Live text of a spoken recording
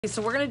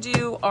So we're gonna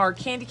do our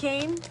candy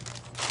cane.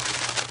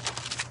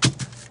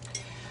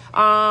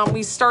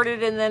 We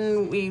started and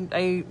then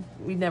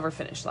we never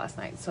finished last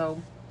night.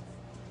 So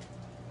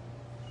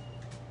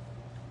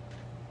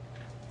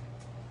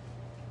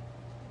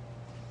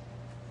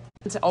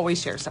to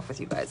always share stuff with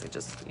you guys.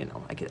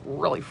 I get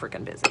really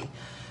freaking busy.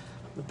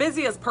 The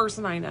busiest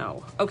person I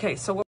know. Okay,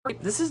 so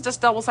this is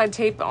just double-sided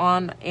tape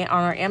on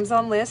our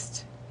Amazon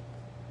list.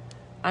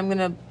 I'm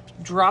gonna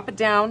drop it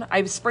down.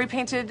 I've spray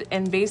painted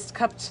and base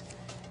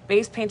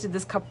painted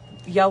this cup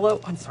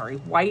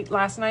white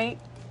last night.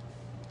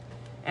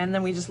 And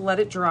then we just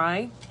let it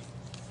dry.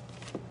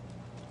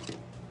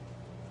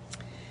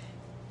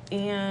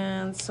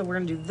 And so we're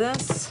gonna do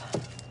this.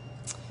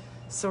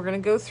 So we're gonna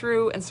go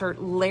through and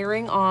start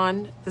layering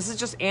on. This is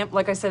just,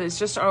 like I said, it's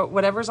just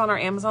whatever's on our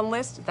Amazon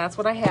list. That's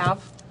what I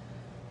have,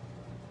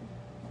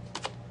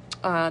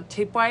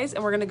 tape-wise.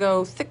 And we're gonna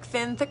go thick,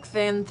 thin, thick,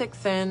 thin, thick,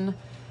 thin.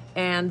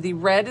 And the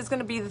red is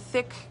gonna be the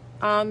thick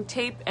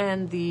tape,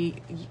 and the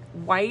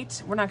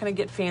white, we're not gonna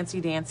get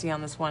fancy dancy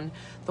on this one.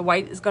 The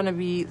white is gonna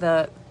be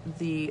the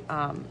thin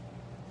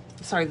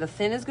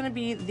is gonna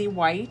be the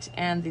white,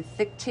 and the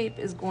thick tape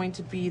is going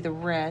to be the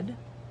red.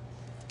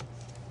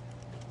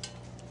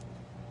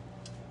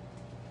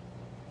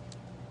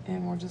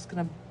 And we're just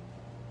gonna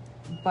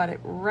butt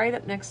it right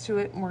up next to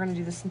it, and we're gonna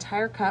do this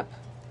entire cup.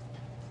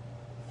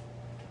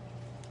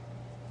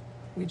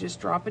 We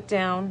just drop it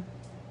down.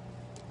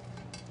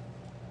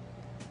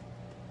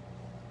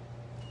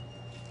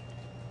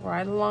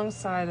 Right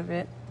alongside of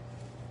it.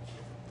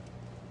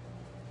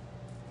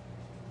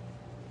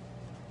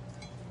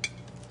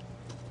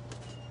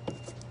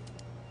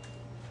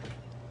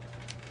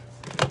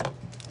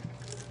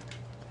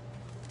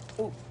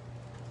 Ooh.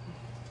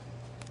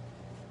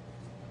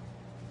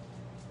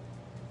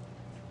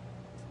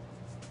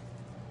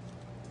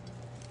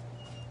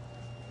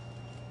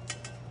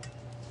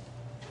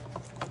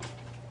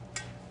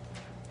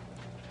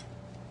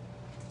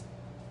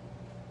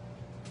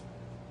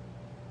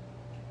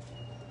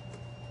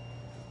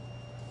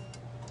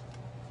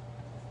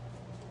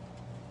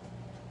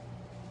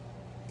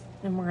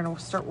 And we're gonna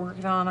start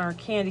working on our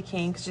candy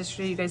cane, because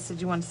yesterday you guys said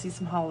you wanted to see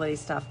some holiday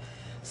stuff.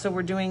 So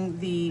we're doing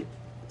the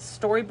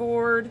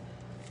storyboard,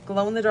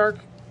 glow-in-the-dark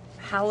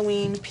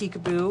Halloween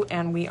peekaboo,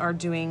 and we are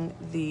doing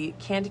the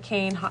candy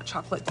cane hot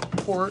chocolate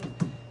port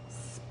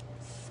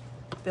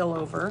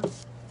spillover.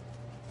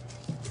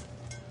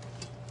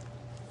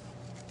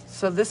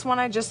 So this one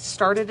I just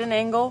started an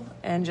angle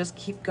and just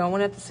keep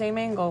going at the same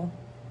angle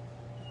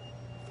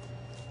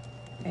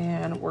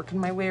and working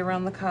my way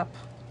around the cup.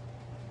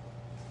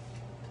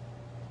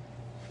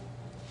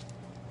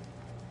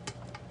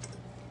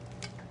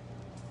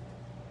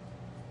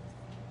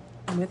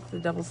 With the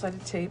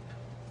double-sided tape.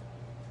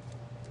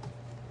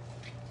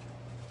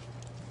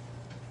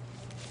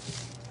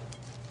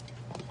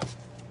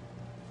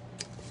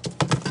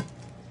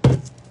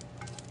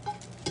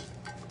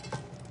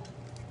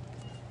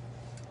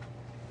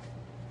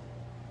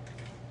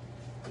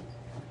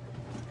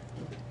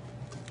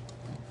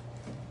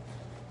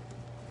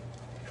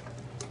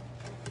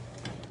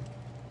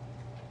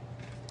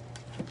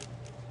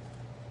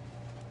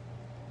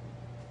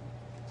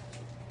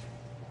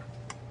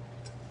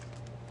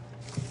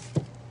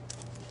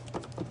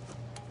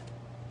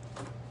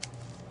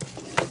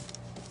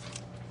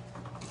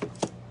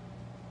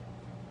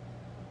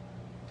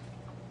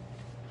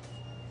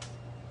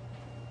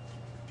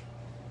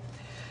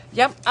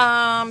 Yep,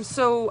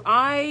 so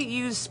I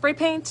use spray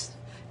paint.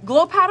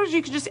 Glow powders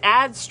you can just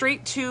add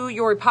straight to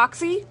your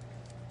epoxy.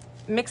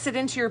 Mix it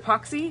into your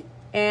epoxy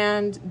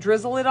and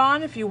drizzle it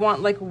on if you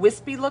want like a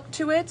wispy look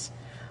to it.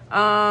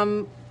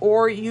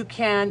 Or you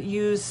can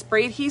use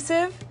spray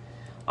adhesive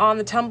on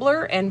the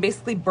tumbler and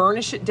basically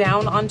burnish it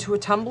down onto a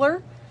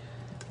tumbler.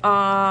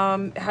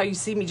 How you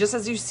see me, just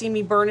as you see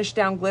me burnish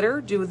down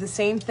glitter, do the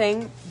same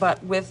thing,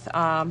 but with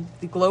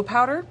the glow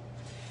powder.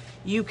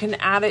 You can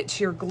add it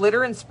to your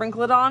glitter and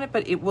sprinkle it on it,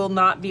 but it will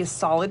not be a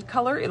solid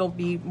color. It'll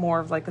be more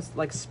of like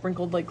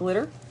sprinkled like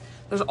glitter.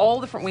 There's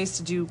all different ways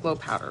to do glow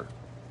powder.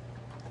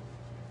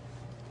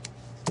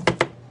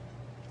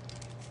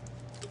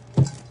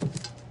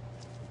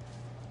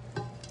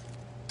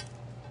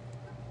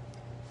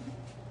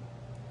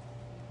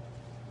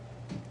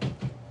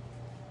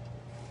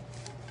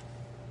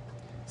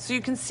 So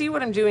you can see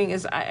what I'm doing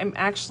is I'm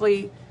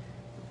actually,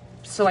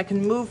 so I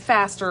can move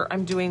faster,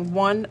 I'm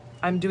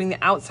doing the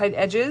outside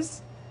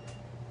edges,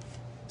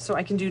 so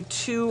I can do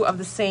two of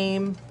the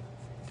same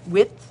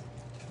width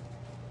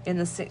in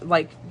the same,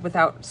 like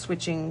without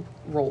switching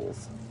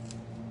rolls.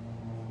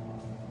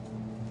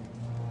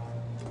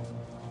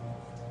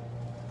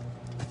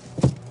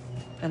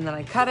 And then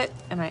I cut it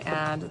and I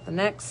add the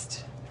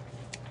next.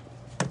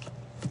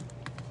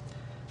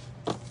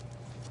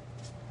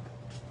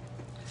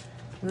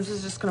 And this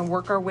is just going to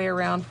work our way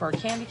around for our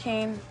candy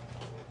cane.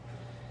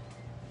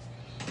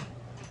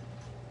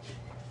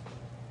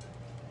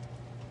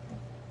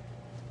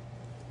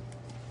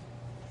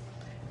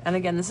 And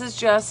again, this is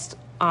just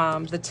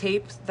the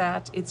tape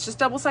that, it's just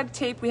double-sided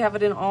tape. We have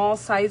it in all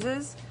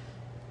sizes.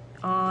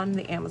 on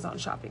the Amazon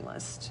shopping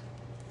list.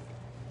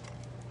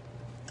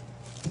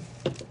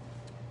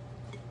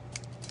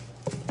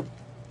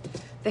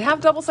 They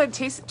have double-sided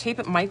tape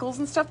at Michael's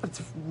and stuff, but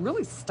it's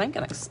really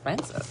stinking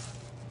expensive.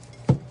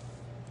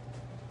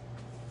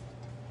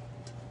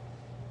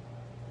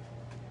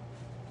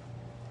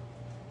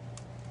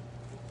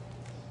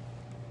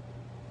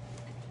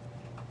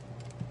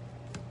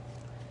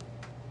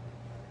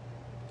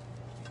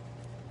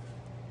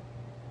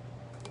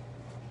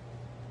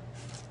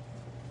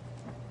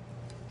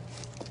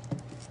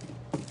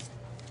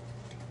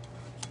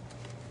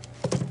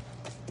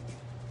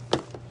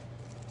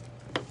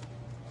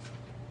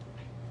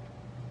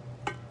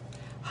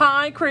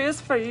 Hi,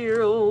 Chris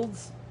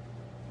Fields.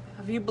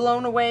 Have you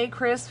blown away,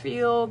 Chris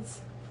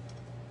Fields?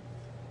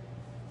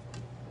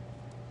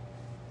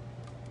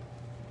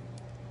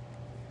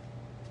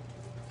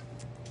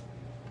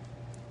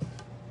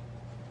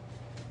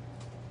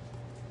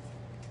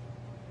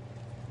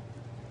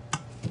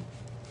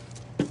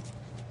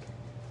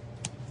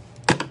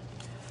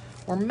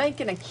 We're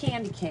making a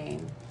candy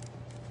cane.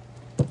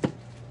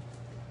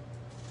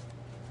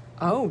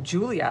 Oh,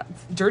 Julia,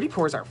 dirty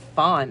pours are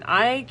fun.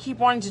 I keep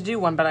wanting to do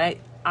one, but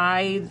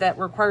that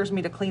requires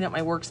me to clean up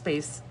my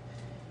workspace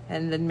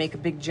and then make a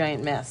big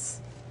giant mess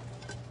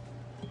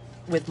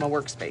with my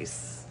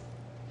workspace.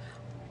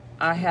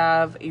 I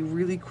have a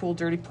really cool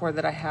dirty pour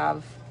that I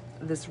have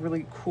this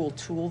really cool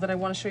tool that I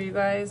want to show you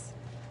guys,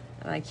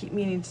 and I keep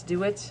meaning to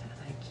do it.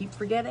 And I keep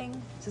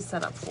forgetting to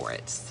set up for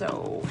it.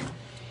 So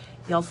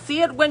you'll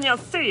see it when you'll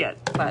see it,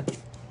 but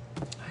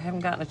I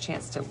haven't gotten a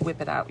chance to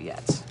whip it out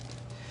yet.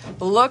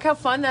 But look how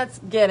fun that's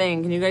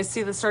getting. Can you guys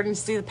see starting to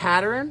see the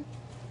pattern?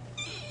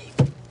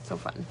 So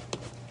fun.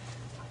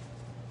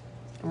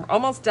 And we're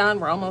almost done.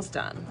 We're almost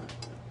done.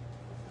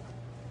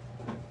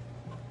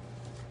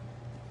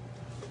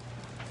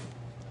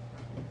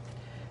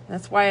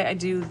 That's why I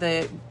do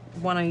the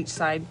one on each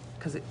side,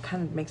 because it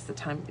kind of makes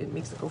it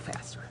makes it go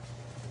faster.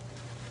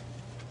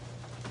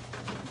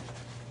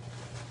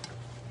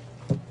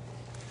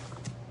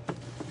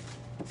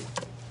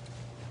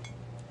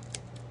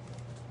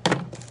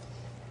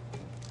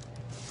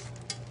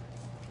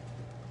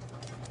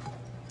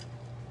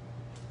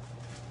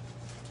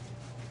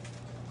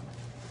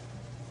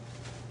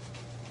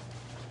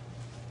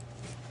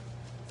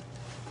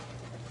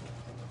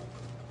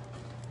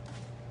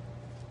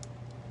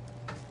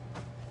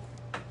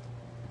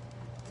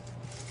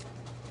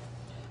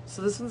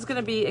 So this one's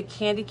gonna be a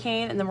candy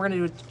cane, and then we're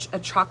gonna do a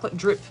chocolate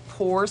drip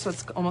pour, so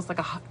it's almost like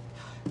a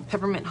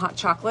peppermint hot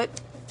chocolate.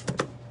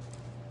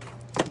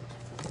 You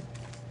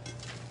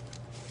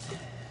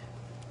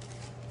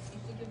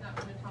should give that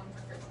one to Tom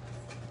for Christmas.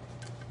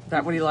 Is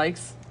that what he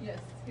likes? Yes,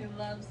 he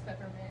loves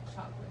peppermint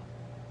chocolate.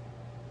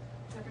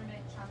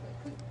 Peppermint chocolate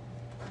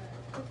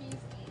cookies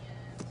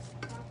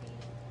and coffee,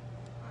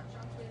 hot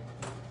chocolate.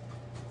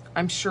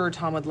 I'm sure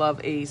Tom would love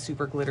a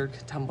super glittered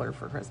tumbler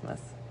for Christmas.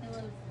 He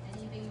loves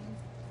anything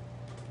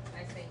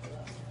I say he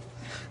loves.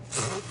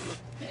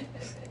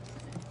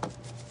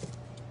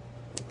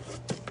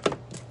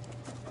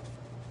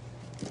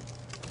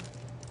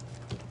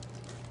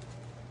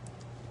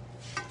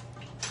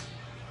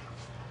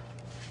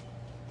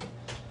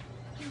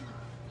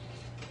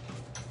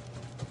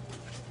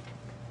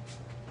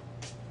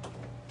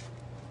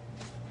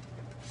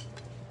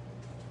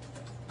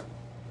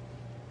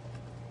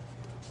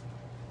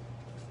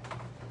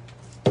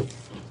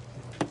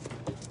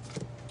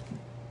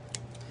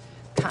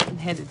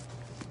 Cotton-headed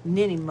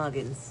ninny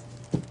muggins.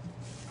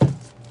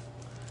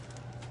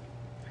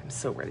 I'm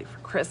so ready for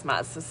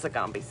Christmas. This is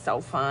gonna be so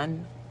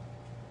fun.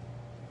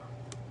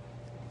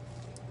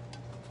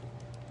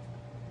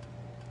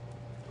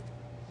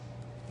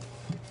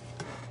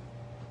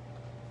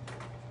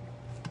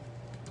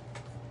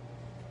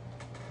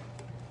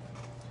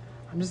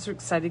 I'm just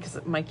excited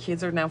because my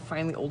kids are now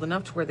finally old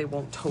enough to where they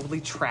won't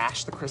totally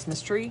trash the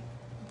Christmas tree.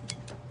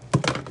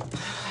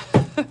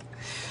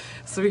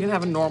 So we can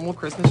have a normal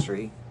Christmas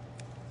tree.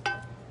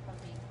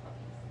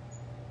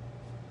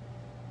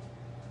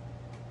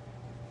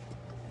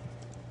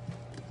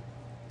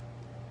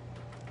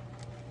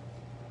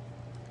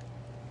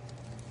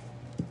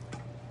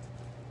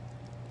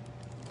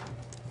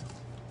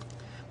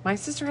 My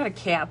sister had a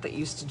cat that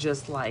used to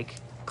just like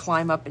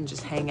climb up and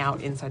just hang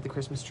out inside the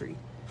Christmas tree.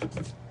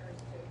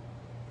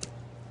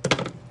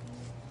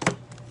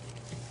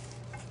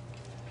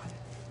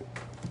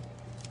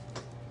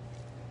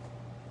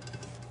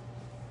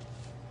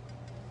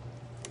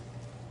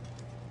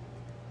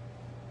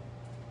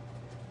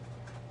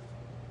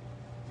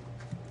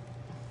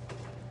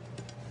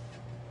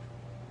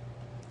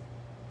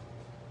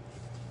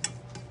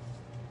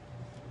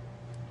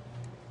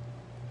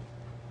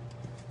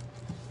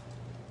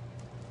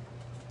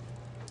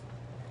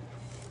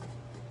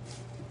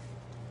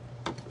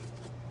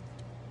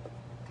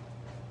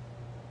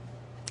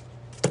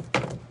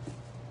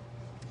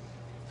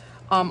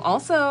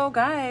 Also,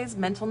 guys,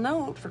 mental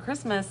note for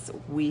Christmas,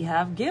 we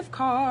have gift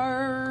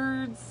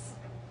cards.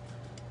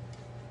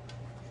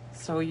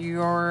 So So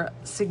your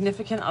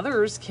significant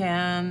others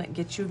can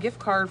get you a gift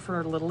card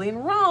for LittleLee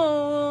and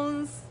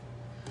Rose,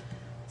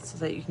 so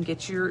that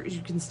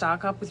you can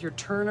stock up with your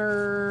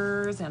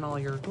turners and all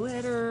your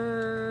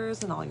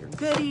glitters and all your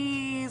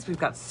goodies. We've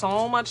got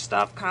so much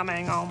stuff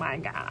coming. Oh my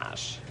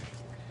gosh.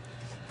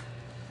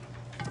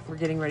 We're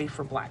getting ready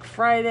for Black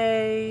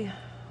Friday.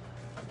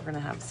 We're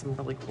gonna have some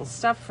really cool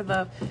stuff for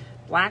the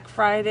Black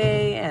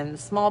Friday and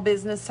Small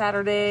Business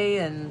Saturday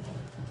and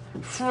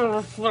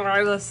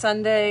Florida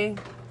Sunday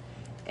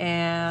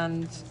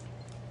and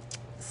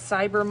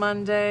Cyber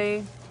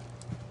Monday.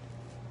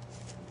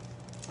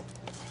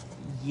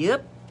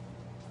 Yep.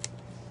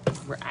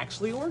 We're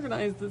actually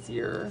organized this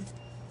year.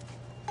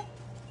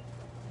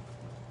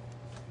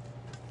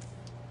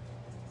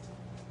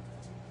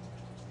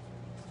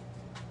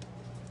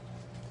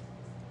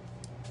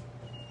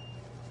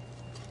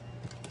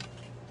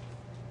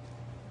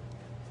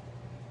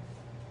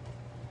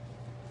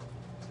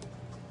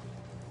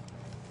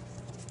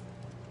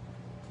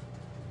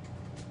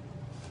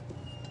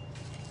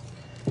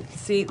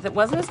 See, that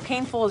wasn't as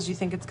painful as you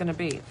think it's going to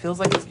be. It feels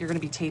like you're going to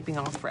be taping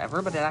off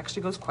forever, but it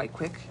actually goes quite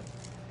quick.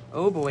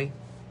 Oh boy.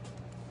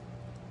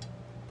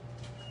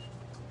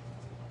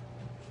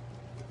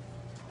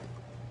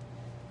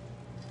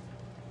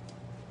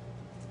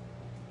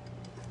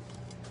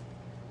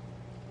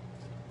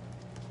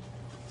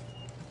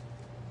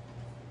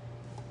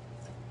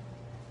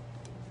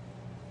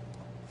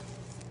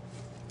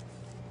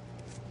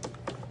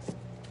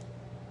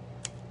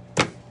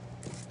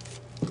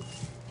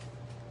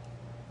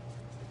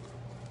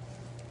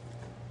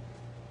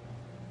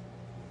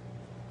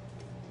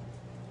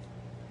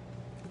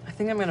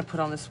 I think I'm going to put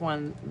on this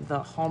one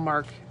the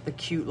Hallmark, the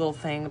cute little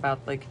thing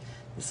about like,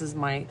 this is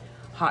my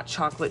hot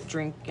chocolate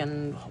drink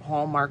and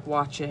Hallmark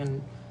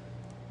watching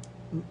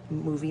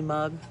movie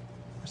mug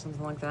or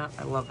something like that.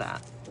 I love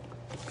that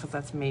because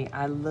that's me.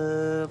 I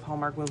love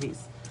Hallmark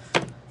movies.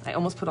 I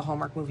almost put a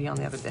Hallmark movie on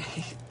the other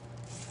day.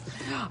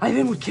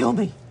 Ivan would kill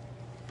me.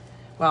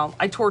 Well,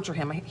 I torture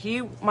him.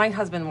 My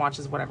husband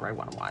watches whatever I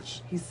want to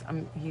watch. He's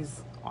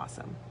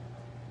awesome.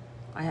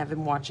 I have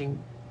him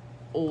watching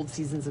old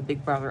seasons of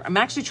Big Brother. I'm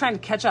actually trying to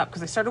catch up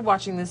because I started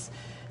watching this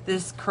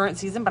current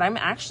season, but I'm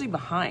actually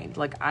behind.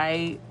 Like,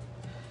 I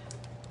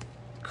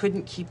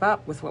couldn't keep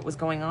up with what was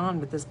going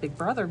on with this Big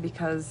Brother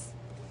because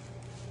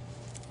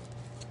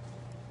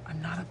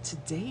I'm not up to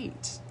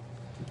date.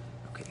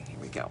 Okay, here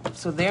we go.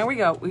 So there we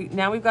go.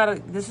 Now we've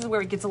got this is where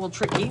it gets a little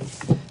tricky.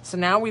 So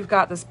now we've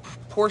got this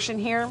portion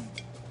here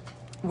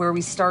where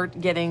we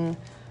start getting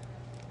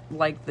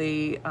like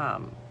the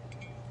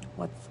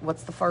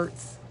what's the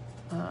farts?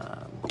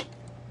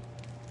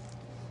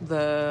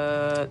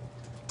 The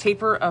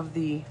taper of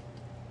the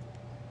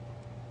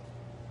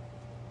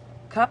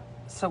cup.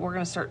 So we're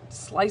going to start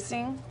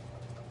slicing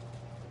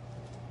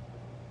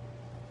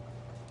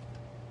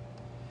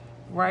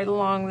right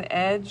along the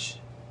edge.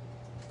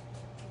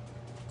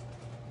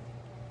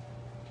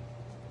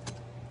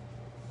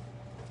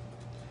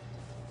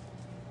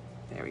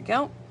 There we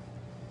go.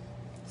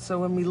 So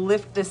when we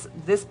lift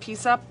this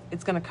piece up,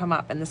 it's going to come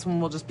up, and this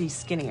one will just be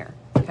skinnier.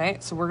 Okay,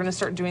 so we're going to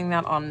start doing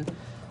that on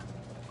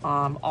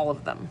all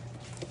of them.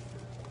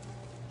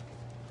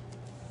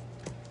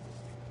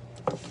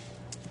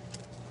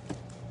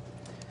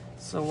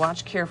 So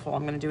watch careful.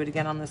 I'm going to do it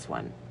again on this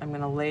one. I'm going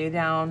to lay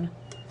down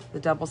the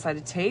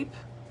double-sided tape.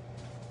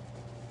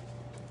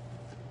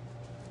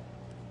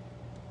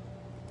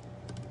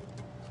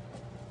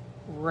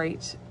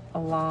 Right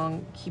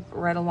along, keep it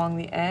right along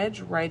the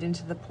edge, right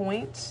into the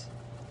point.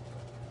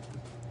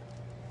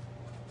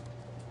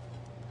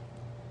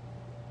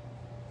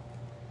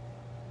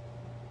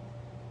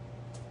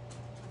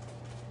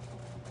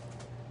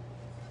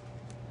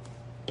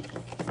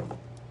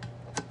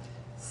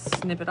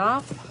 Snip it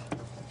off.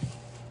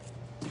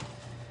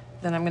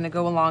 Then I'm going to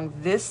go along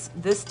this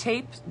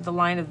tape, the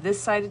line of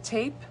this sided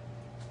tape,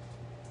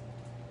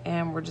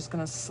 and we're just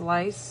going to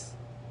slice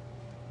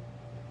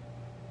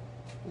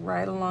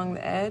right along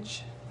the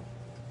edge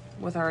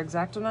with our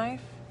X-Acto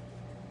knife.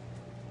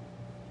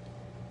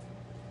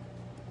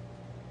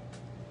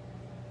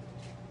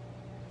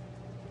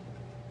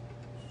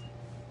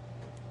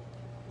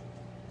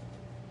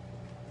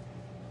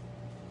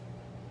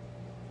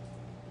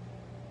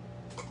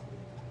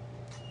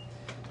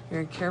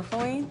 Very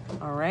carefully.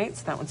 All right,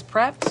 so that one's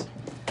prepped.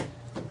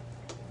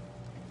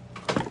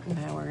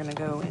 Now we're gonna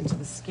go into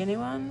the skinny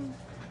one.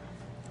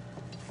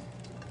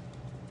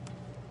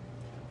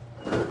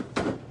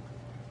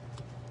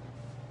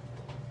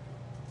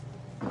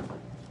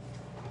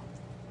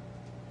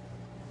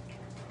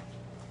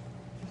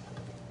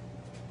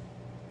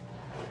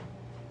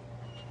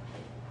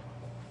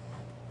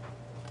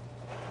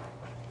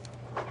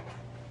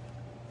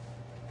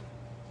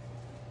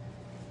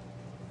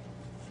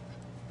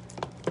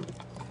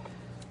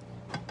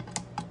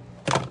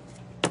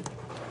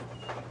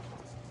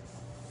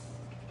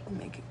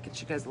 Get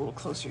you guys a little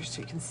closer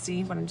so you can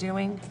see what I'm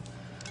doing.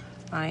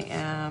 I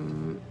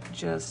am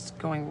just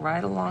going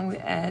right along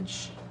the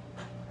edge.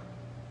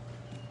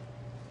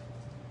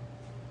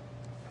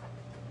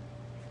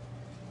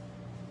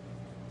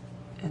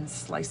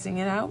 slicing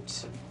it out.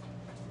 So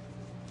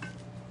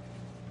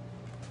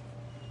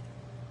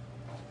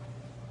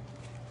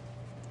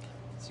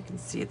you can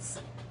see it's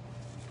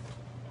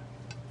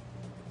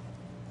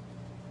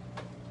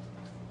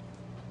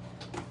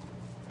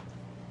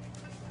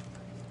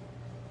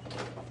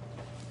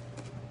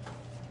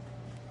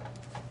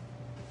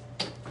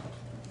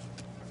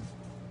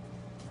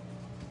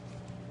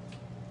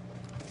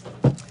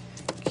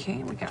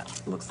okay, we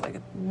got, looks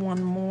like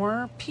one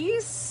more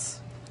piece.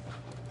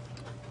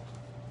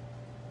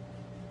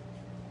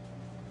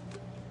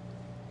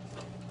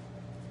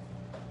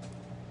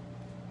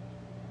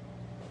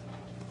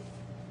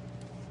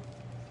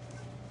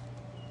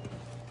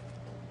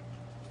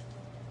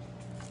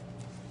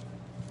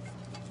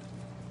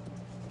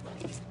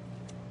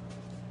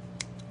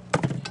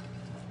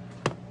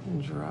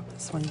 And drop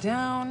this one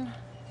down.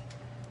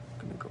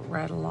 I'm gonna go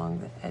right along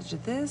the edge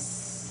of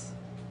this.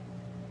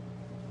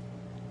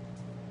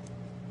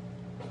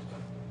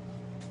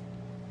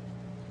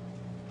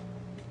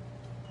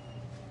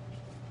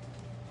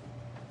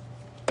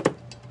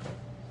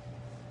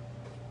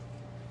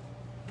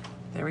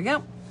 There we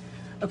go.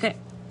 Okay,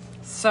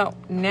 so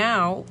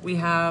now we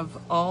have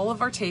all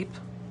of our tape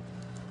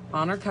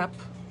on our cup.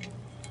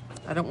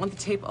 I don't want the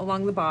tape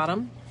along the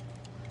bottom,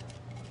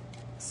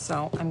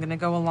 so I'm gonna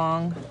go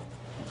along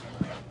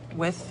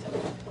with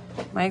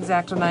my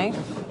X-Acto knife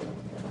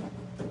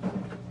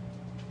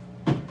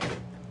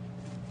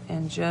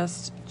and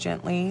just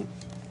gently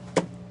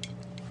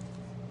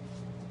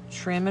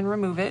trim and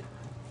remove it.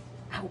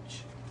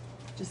 Ouch,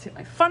 just hit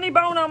my funny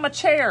bone on my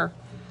chair.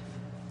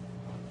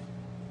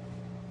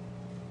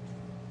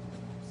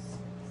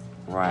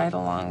 Right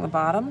along the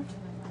bottom.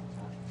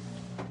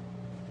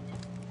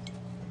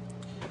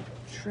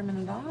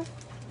 Trimming it off.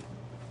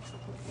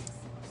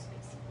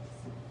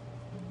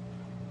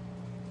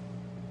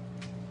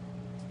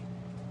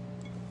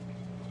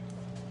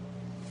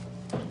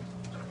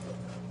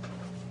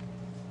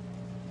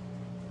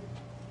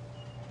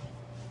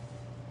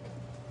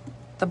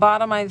 The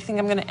bottom, I think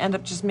I'm going to end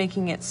up just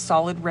making it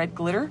solid red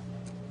glitter.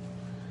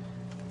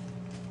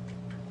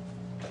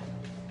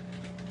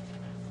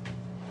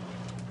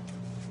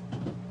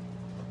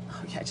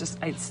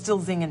 It's still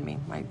zinging me.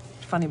 My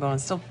funny bone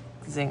is still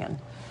zinging.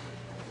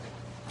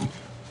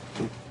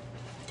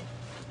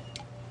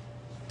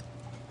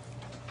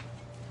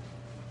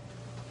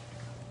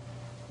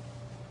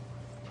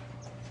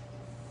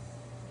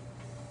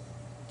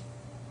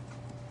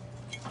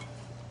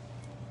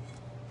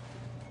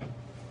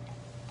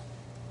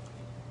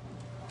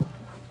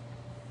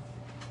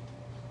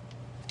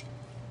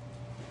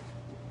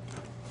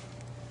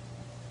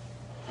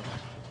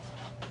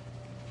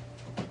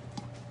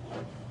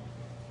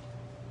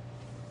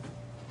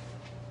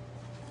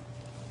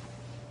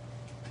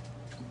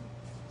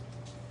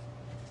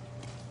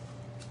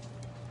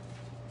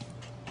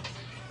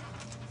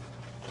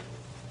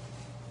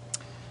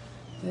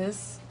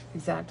 This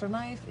X-Acto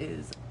knife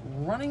is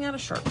running out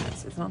of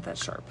sharpness. It's not that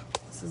sharp.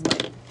 This is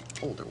my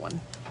older one.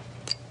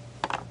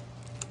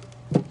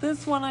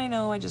 This one I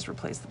know I just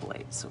replaced the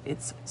blade, so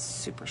it's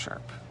super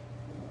sharp.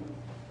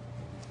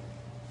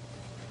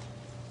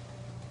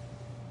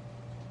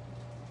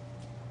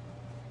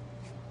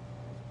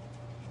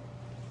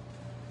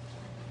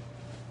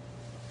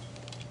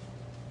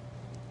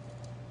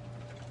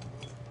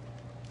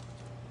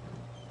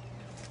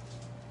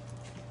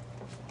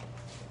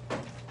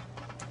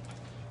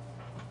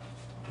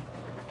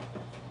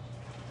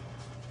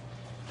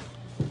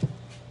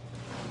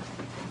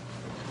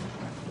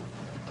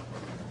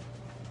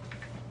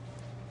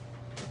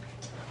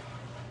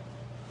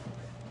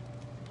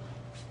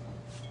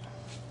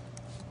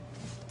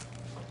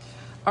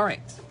 All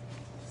right,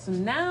 so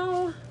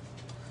now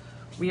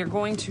we are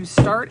going to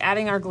start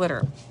adding our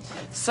glitter.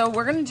 So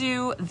we're gonna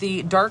do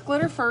the dark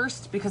glitter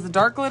first because the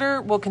dark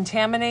glitter will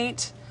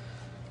contaminate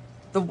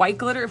the white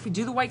glitter. If we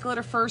do the white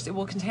glitter first, it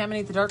will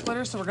contaminate the dark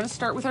glitter. So we're gonna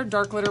start with our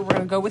dark glitter. We're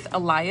gonna go with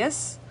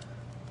Elias.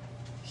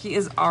 He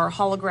is our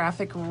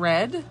holographic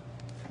red.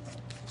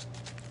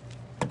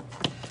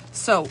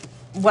 So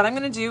what I'm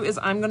gonna do is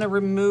I'm gonna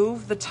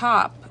remove the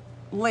top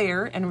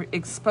layer and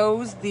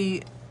expose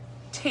the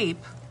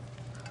tape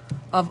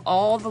of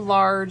all the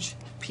large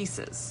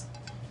pieces.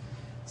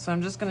 So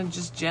I'm just gonna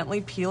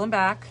gently peel them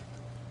back.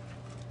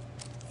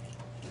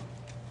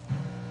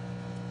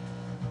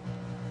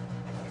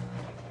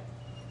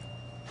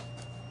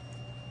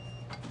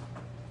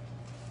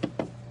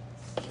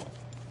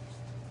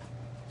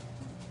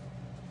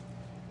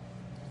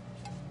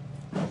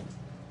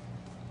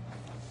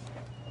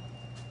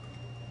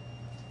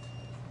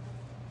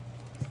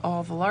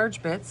 All the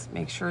large bits,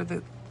 make sure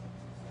that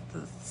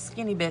the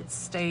skinny bits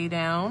stay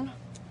down.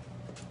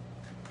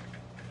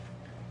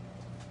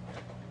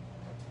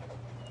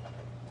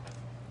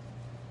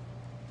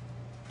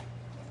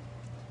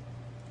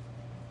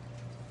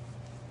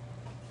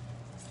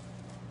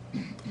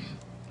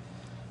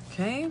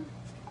 Okay,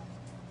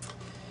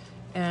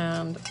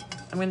 and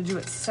I'm going to do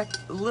it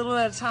a little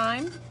at a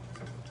time.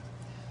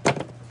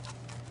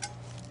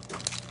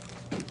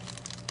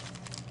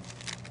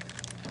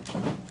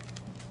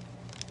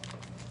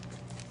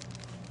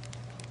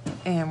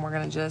 And we're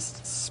gonna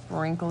just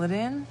sprinkle it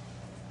in.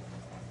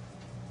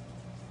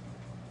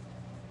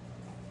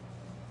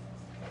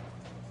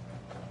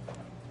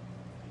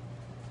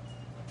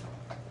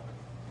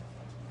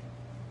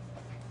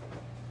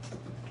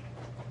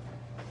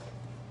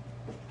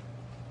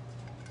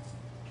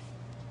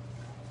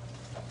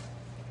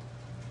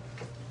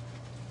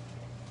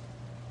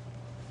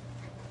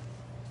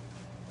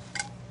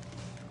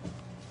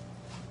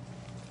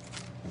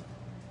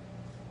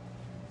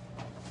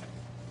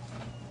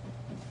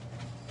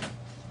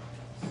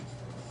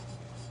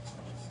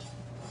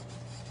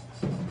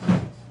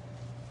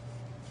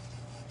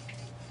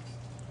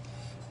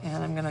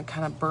 And I'm gonna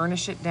kind of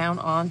burnish it down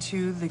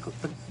onto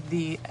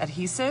the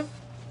adhesive.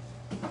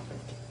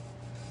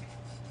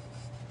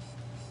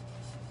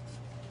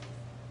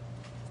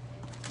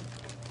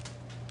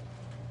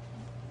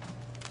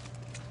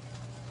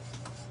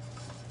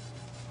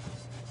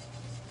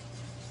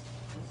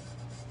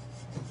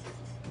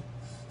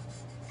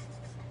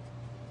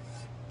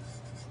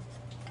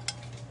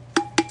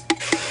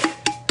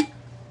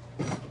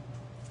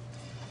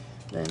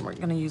 Then we're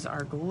gonna use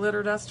our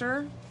glitter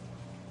duster.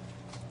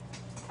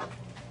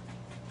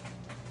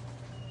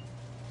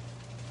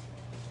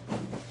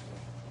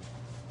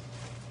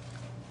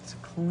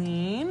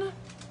 Clean.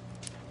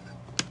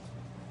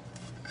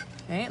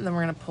 Okay, and then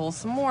we're gonna pull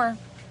some more.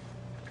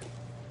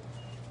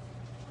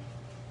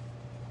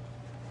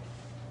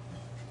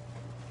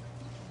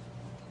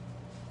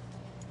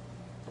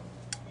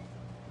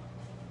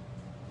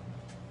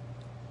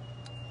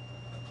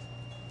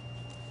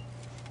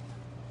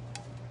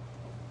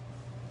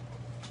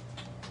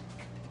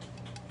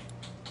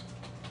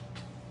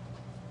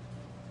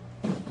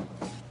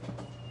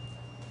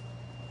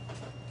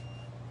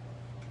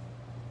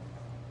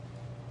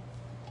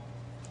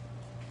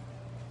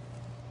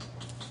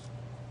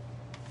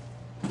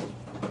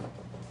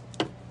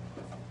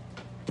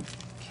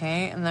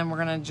 Okay, and then we're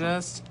gonna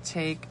just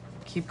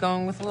keep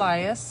going with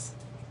Elias.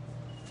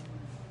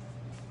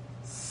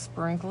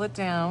 Sprinkle it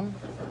down.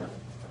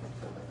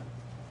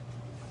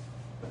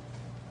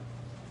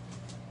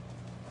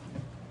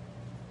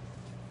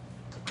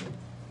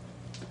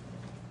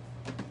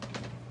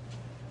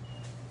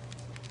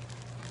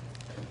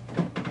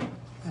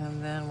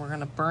 And then we're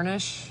gonna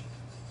burnish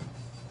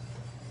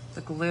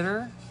the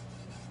glitter.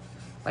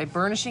 By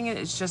burnishing it,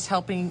 it's just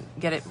helping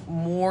get it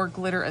more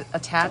glitter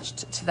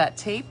attached to that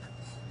tape.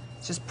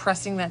 Just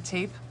pressing that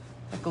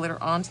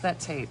glitter onto that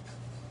tape.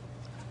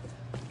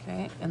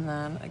 Okay, and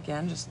then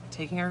again, just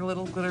taking our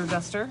little glitter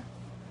duster.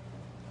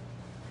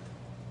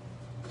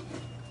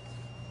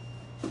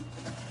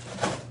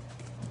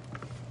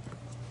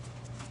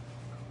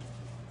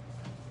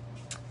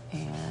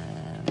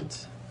 And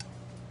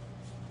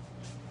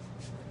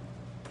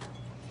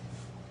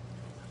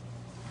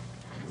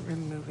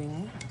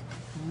removing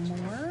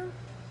more.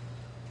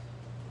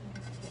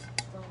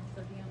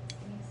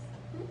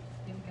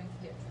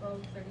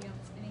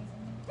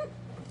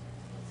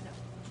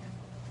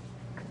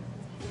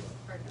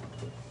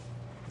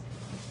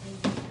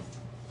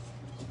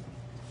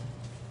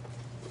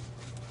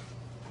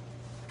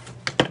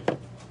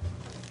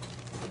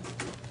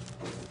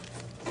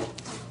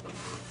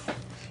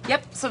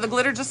 Yep, so the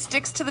glitter just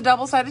sticks to the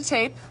double-sided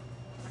tape.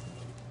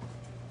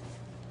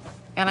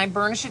 And I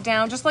burnish it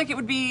down just like it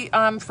would be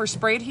for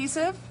spray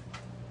adhesive,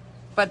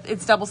 but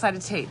it's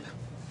double-sided tape.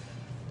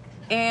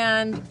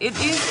 And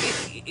it's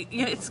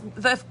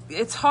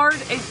hard.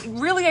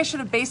 Really, I should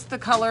have based the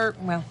color.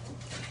 Well,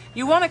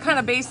 you want to kind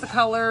of base the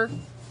color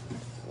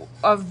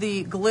of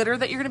the glitter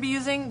that you're going to be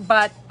using,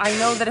 but I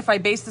know that if I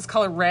base this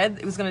color red,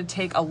 it was going to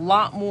take a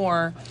lot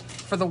more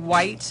for the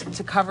white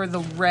to cover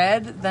the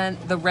red than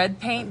the red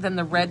paint than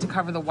the red to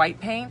cover the white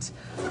paint.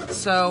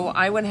 So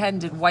I went ahead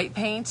and did white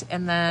paint,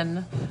 and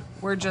then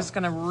we're just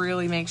going to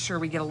really make sure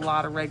we get a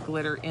lot of red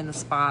glitter in the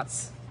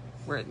spots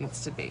where it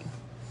needs to be.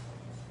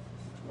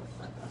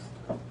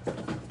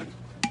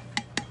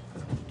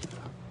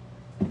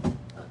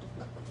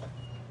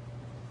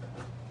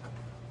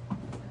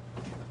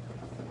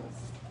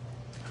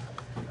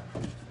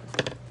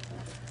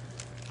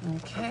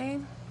 Okay.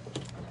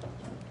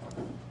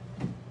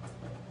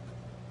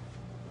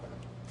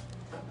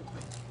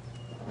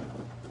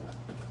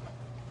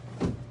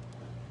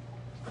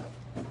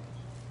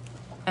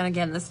 And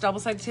again, this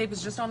double-sided tape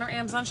is just on our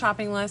Amazon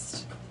shopping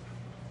list.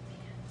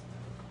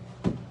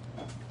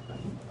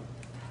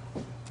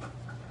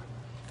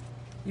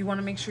 You want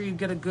to make sure you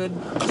get a good,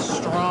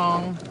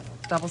 strong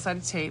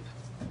double-sided tape.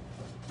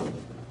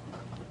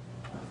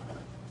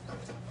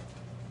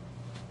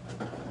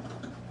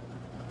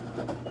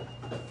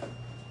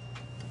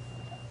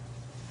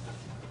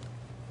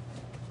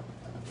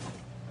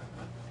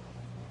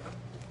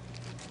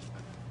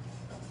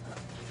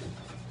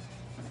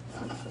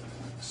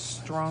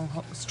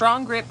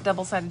 Strong grip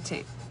double-sided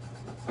tape.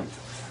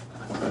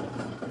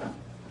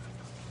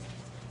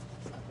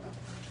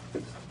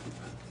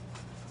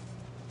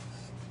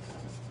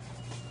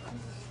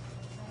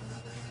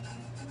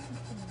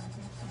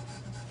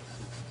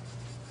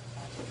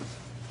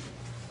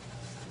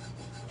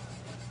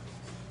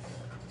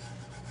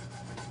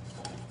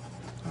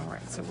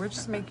 So we're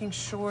just making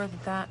sure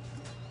that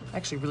I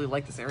actually really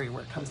like this area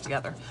where it comes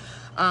together.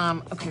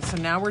 Okay, so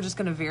now we're just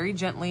gonna very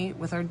gently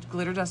with our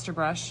glitter duster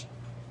brush,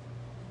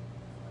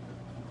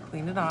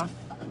 clean it off.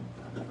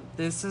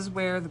 This is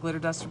where the glitter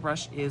duster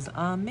brush is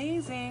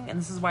amazing. And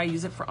this is why I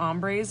use it for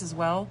ombres as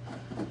well,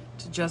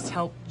 to just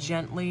help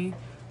gently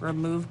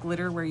remove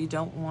glitter where you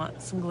don't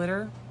want some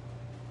glitter.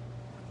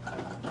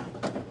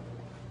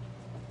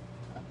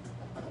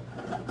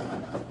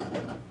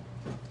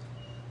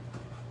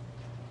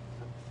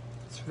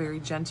 It's very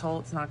gentle.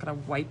 It's not gonna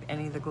wipe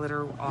any of the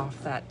glitter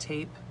off that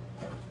tape.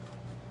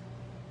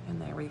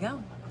 And there we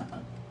go.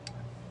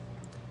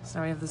 So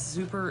now we have this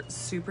super,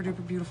 super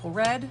duper beautiful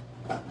red.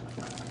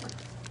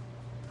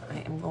 I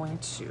am going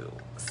to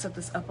set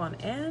this up on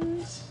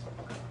end.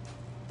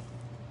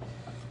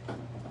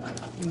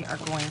 We are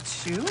going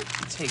to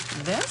take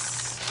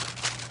this,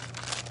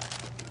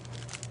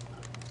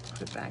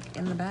 put it back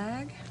in the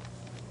bag.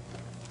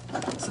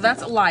 So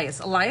that's Elias.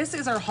 Elias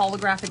is our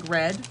holographic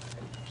red.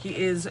 He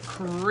is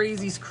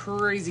crazy,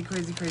 crazy,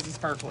 crazy, crazy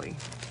sparkly.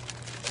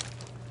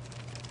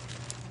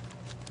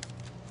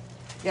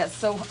 Yes,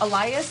 so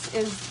Elias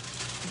is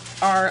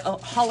our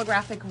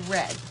holographic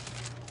red.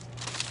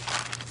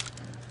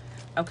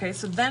 Okay,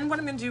 so then what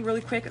I'm gonna do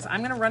really quick is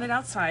I'm gonna run it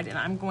outside and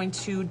I'm going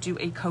to do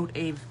a coat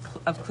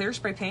of clear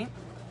spray paint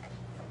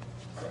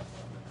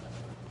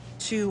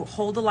to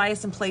hold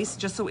Elias in place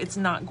just so it's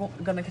not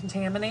gonna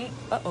contaminate.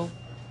 Uh-oh,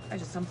 I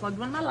just unplugged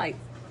one of my lights.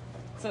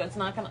 So it's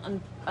not gonna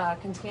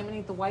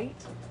contaminate the white.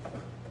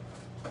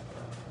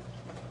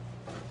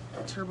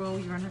 Turbo,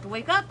 you're gonna have to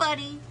wake up,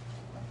 buddy.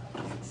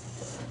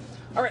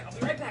 All right, I'll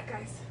be right back,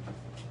 guys.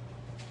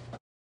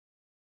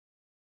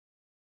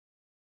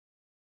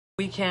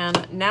 We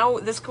can, now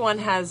this one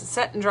has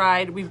set and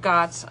dried. We've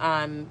got,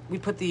 we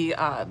put the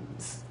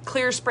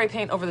clear spray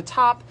paint over the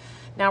top.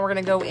 Now we're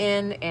gonna go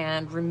in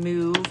and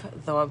remove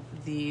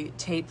the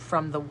tape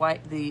from the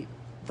white, the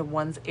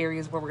ones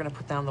areas where we're gonna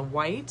put down the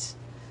white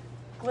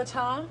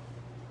glitter.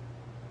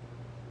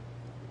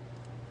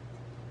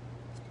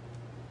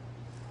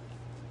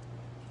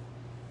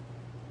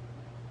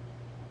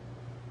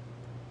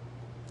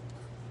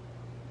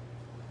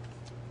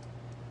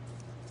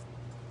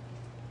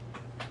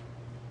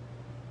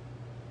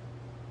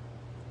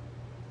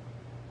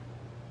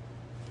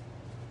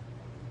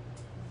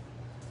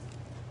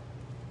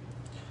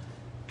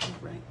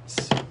 Right.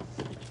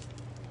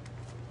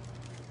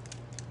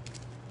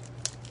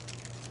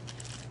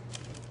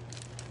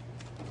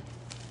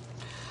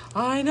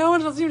 I know, it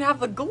doesn't even have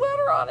the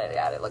glitter on it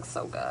yet. It looks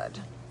so good.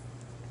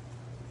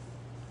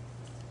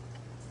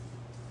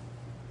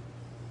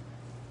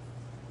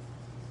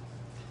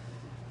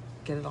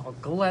 Get it all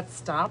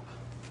glitzed up.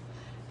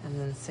 And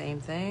then same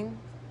thing.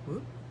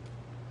 Whoop.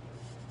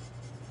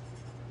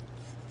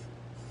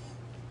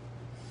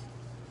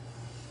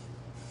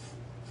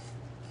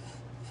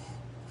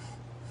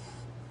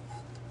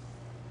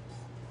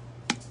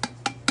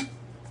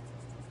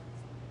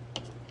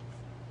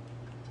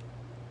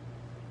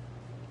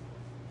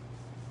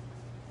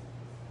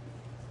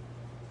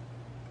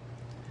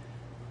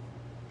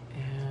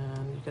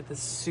 Get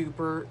this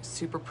super,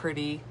 super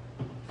pretty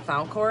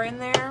Falcor in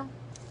there.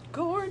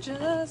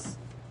 Gorgeous.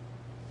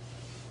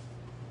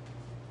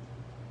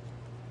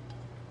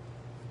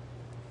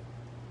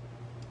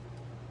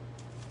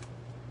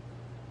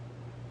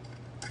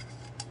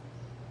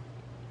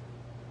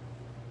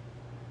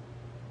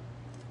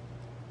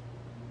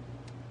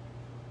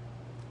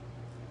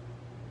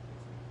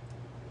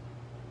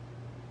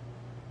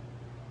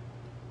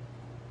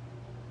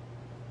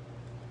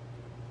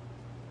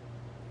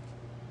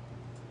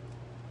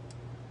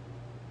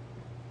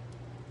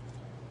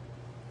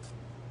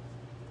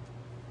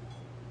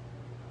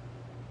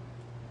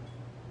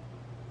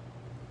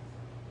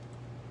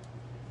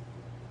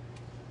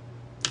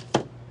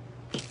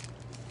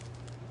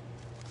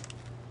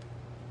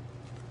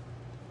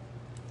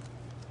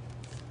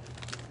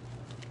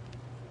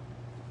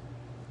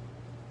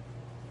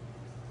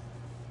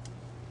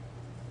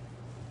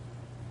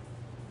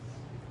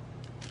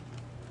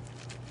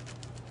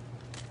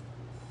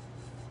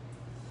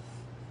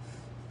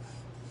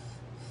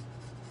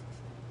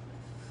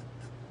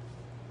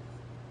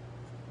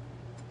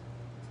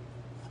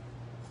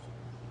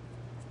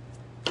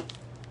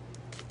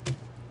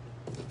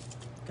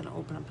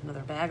 Open up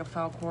another bag of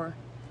Falcor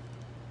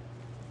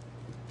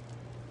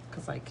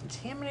because I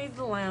contaminated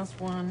the last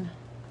one.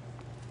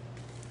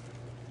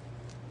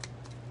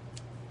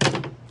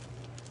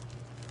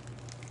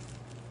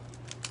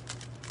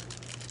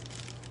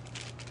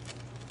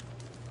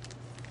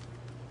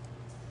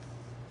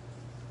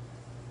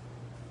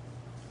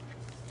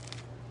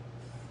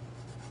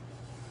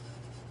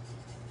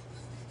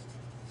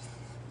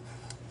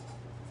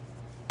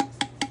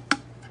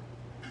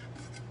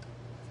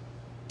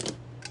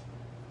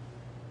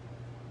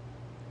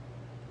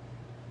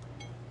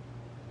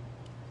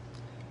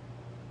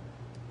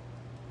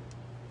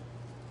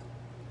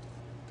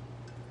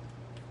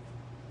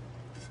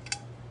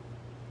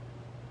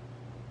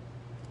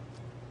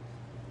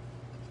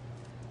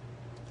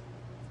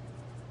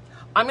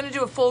 I'm going to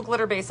do a full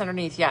glitter base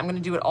underneath. Yeah, I'm going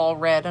to do it all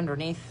red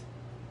underneath.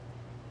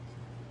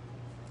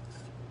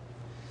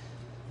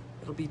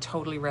 It'll be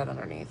totally red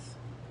underneath.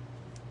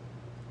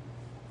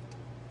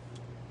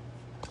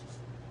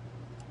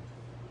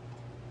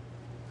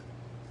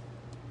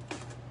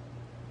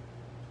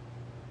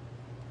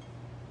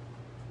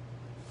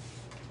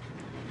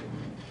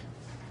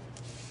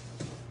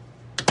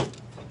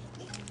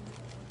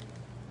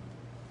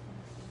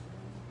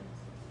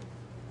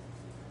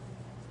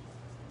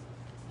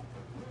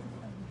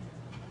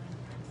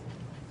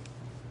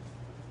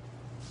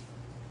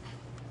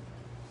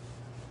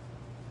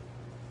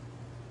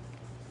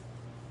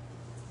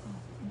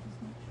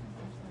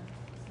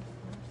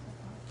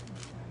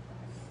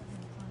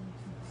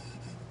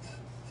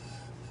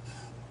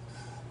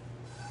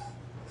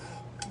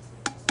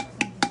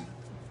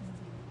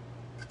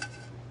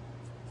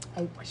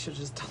 Oh, I should have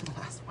just done the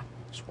last one.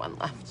 There's one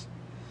left.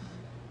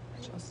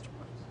 Just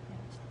one.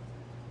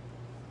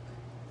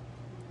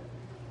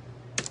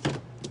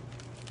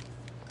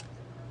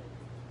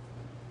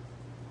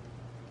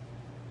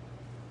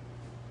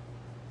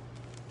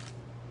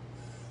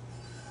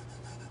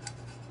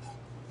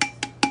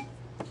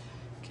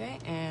 Okay,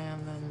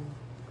 and then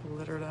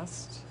glitter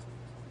dust.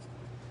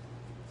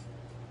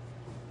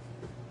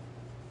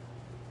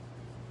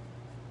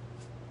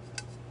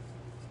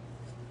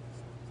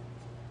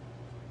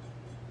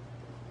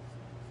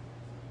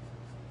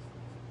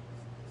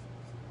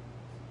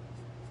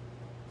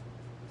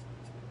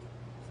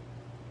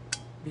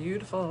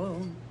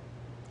 Beautiful.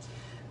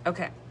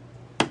 Okay,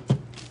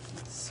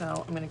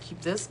 so I'm going to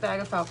keep this bag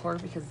of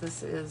Falcor because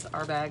this is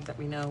our bag that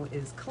we know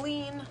is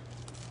clean.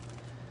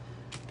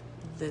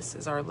 This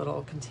is our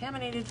little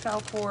contaminated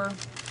Falcor.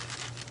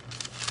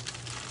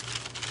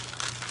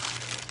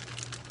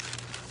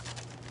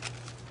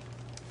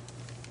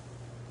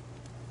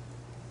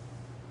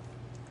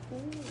 Ooh.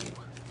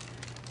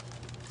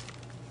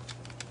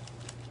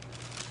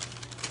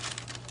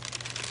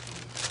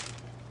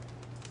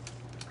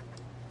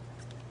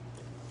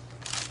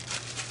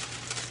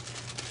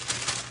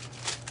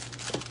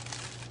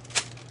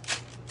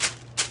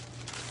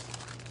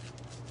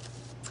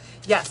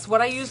 Yes,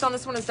 what I used on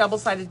this one is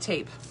double-sided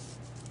tape.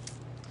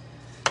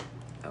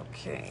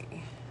 Okay,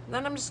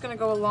 then I'm just gonna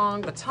go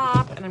along the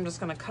top and I'm just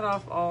gonna cut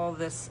off all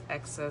this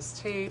excess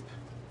tape.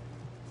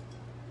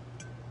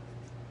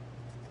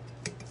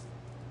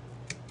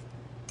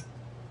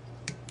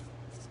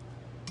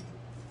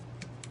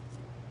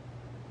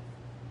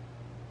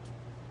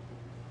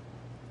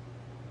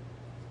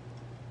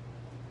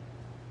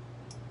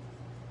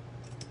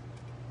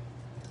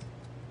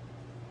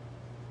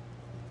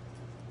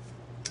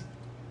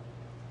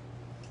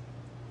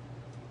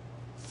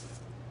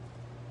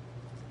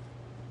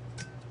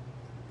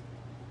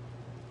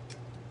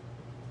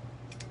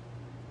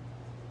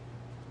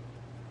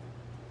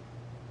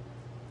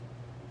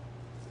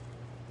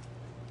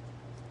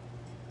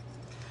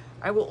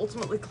 I will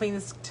ultimately clean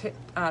this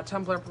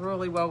tumbler up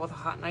really well with a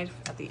hot knife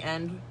at the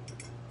end.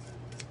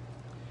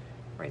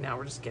 Right now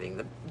we're just getting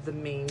the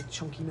main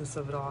chunkiness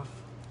of it off.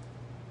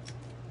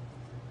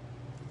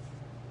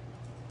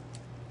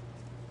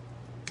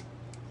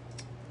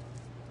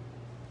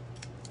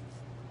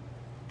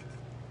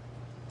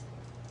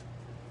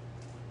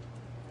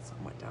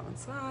 Some went down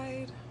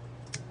inside.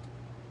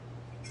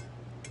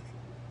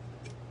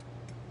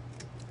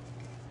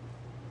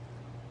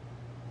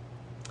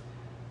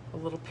 A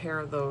little pair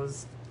of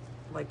those,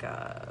 like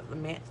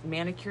the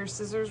manicure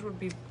scissors would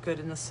be good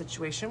in this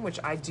situation, which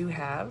I do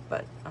have,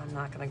 but I'm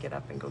not gonna get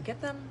up and go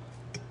get them.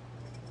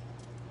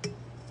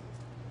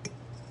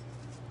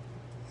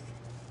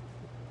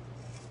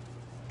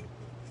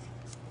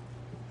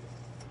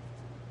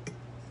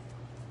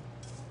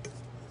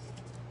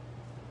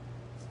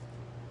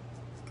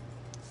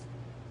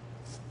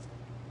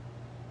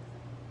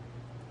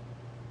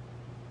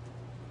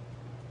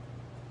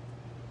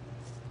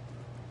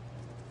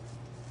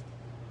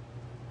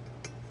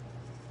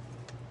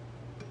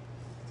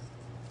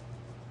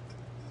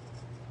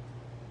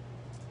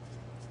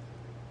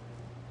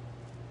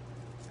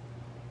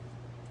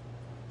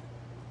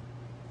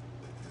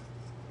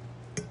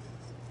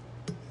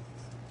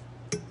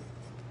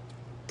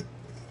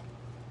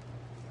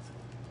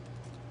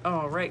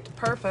 All right,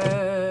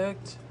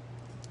 perfect.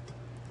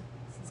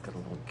 It's got a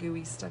little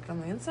gooey stuck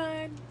on the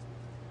inside.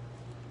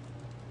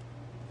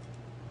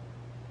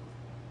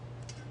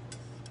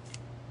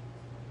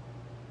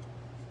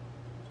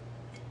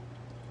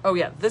 Oh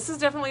yeah, this is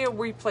definitely a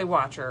replay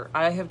watcher.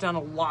 I have done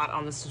a lot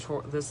on this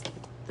tutorial,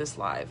 this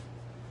live.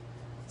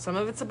 Some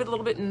of it's a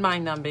little bit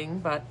mind-numbing,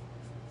 but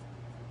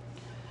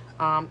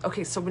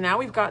okay. So now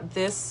we've got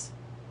this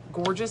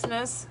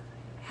gorgeousness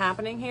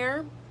happening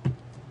here.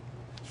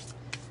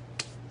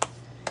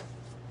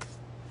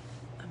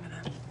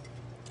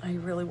 I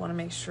really want to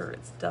make sure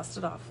it's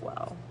dusted off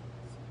well.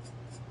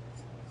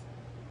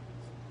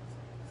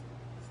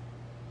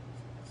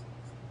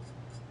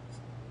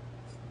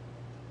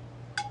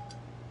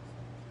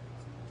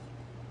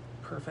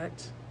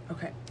 Perfect.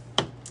 Okay.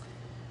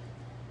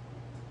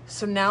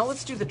 So now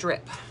let's do the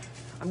drip.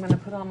 I'm going to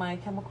put on my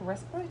chemical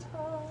respirators.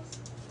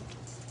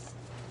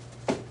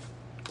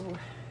 Ooh,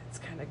 it's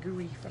kind of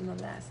gooey from the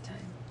last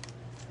time.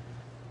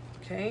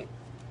 Okay.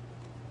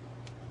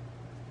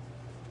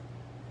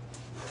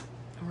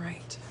 All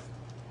right.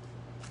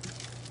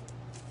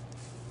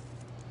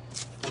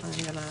 I'm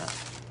going to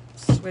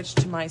switch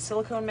to my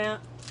silicone mat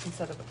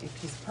instead of a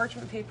piece of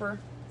parchment paper.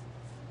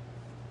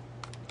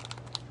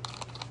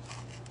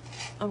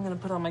 I'm going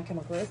to put on my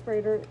chemical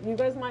respirator. You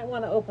guys might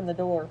want to open the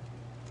door.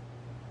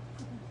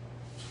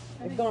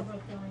 I think we're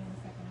both going in a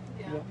second.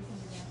 Yeah, we can do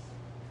that.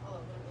 I'll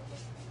open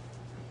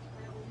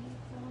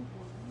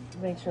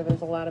it. Make sure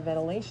there's a lot of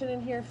ventilation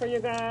in here for you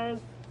guys.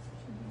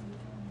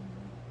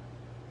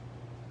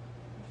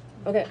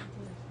 Okay,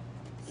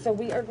 so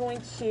we are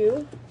going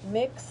to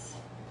mix,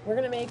 we're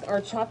going to make our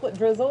chocolate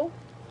drizzle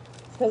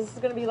because this is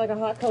going to be like a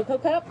hot cocoa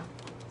cup.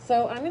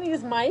 So I'm going to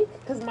use Mike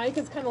because Mike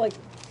is kind of like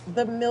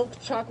the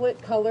milk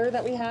chocolate color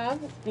that we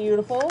have. It's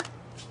beautiful.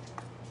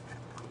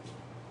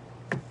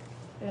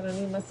 And I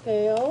need my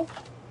scale.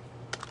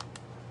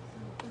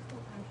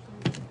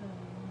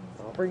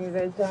 I'll bring you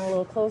guys down a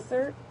little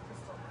closer.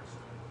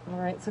 All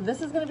right, so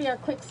this is going to be our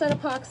quick set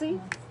epoxy.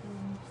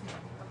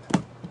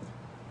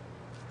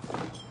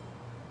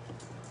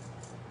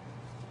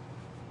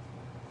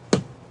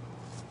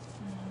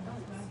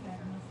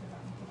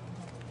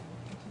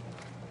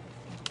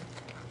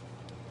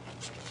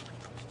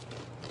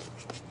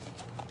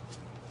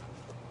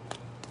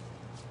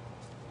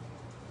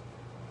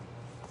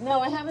 No,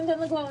 I haven't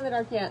done the glow in the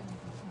dark yet.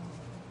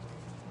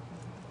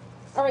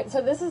 All right, so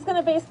this is going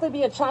to basically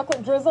be a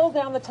chocolate drizzle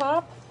down the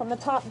top, from the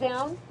top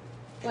down,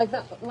 it's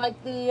going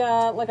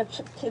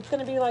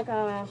to be like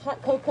a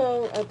hot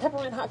cocoa, a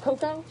peppermint hot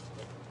cocoa.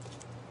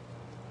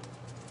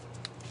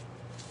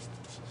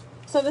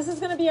 So this is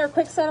going to be our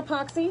quick set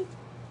epoxy.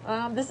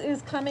 This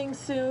is coming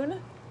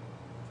soon.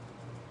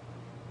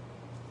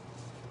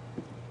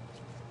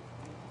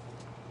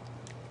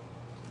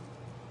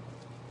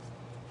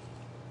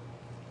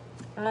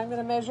 I'm going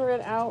to measure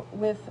it out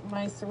with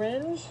my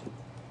syringe.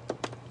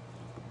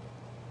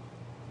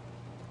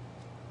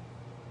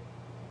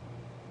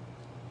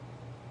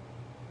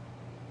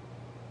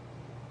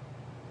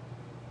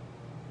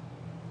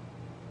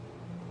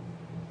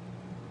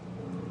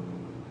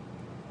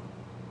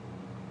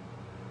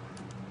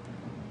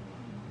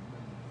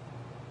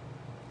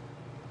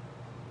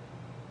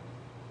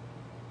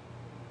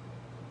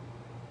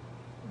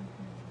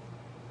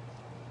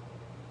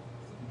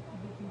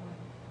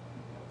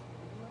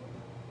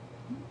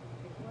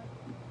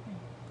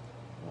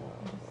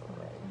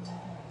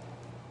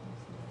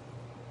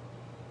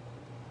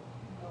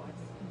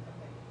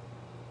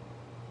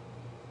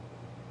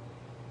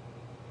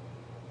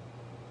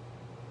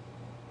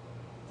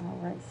 All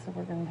right, so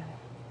we're going to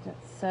get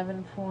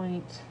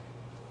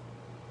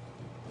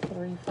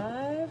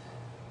 7.35.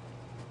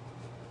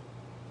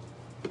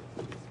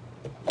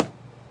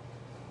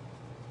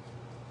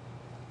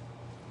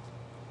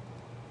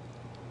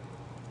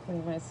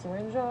 Putting my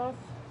syringe off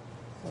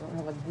so I don't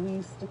have a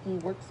gooey, sticky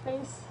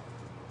workspace.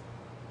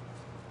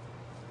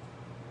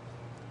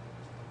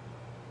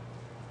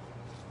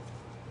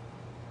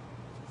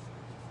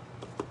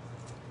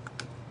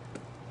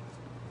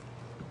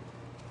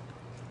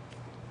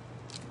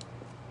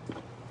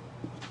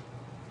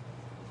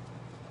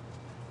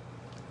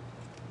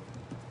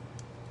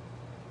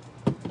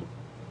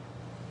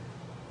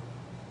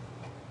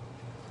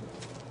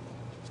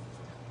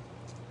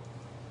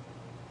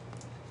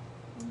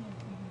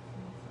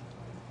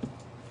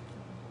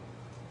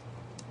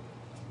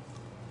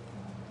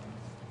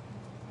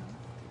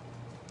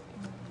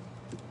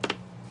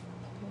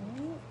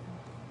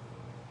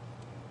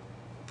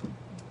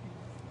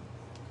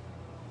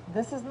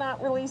 This is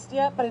not released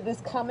yet, but it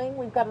is coming.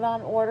 We've got it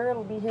on order.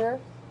 It'll be here.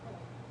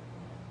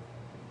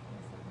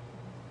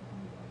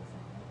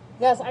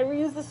 Yes, I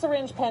reuse the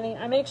syringe, Penny.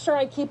 I make sure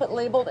I keep it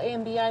labeled A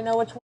and B. I know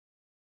which one.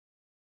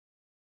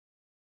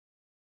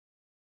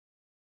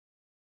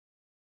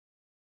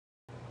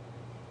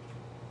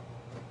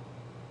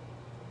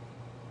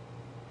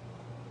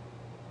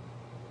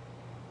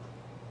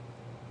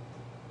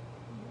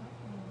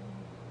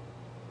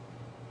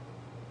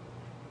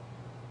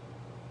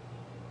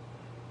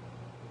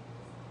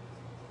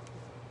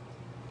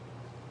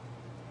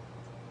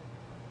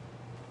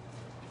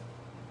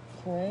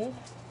 Okay.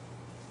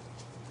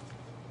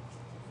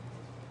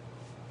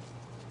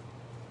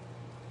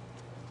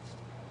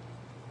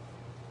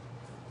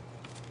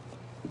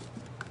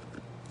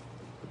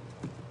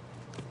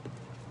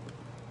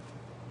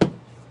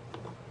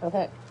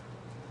 Okay,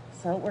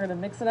 so we're gonna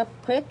mix it up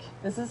quick.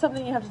 This is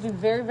something you have to do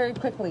very, very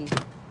quickly.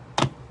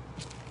 You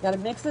gotta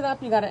mix it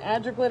up, you gotta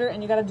add your glitter,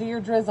 and you gotta do your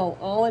drizzle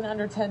all in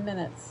under 10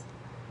 minutes.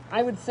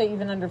 I would say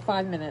even under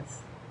 5 minutes.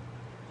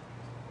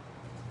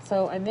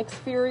 So I mix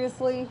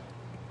furiously.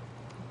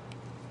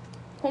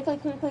 Quickly,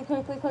 quickly,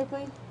 quickly,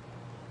 quickly.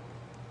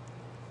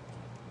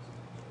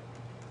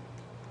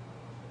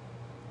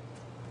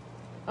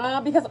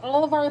 Because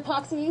all of our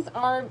epoxies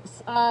are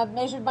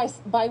measured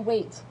by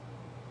weight.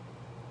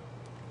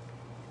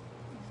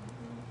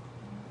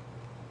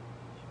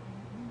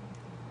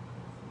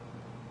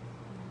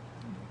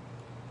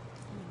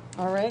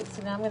 All right,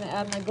 so now I'm going to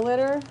add my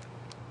glitter.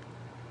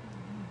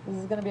 This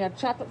is going to be our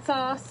chocolate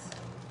sauce.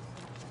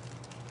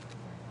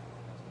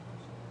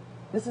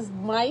 This is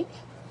Mike.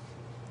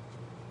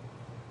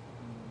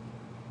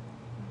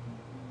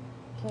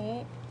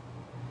 Okay.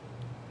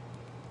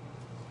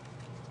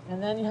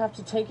 And then you have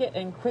to take it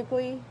and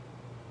quickly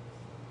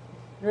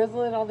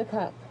drizzle it on the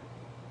cup.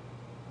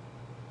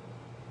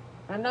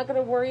 I'm not going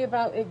to worry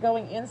about it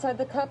going inside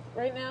the cup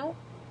right now.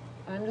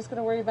 I'm just going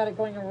to worry about it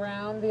going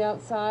around the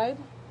outside.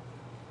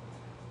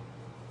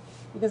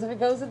 Because if it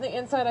goes in the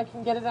inside, I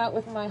can get it out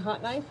with my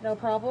hot knife, no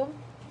problem.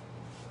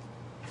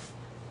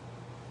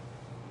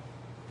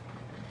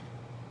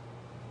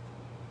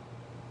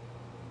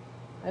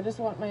 I just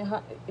want my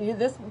hot,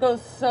 this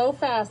goes so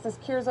fast, this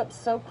cures up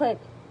so quick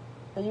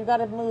that you got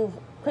to move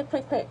quick,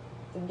 quick, quick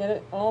and get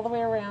it all the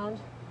way around.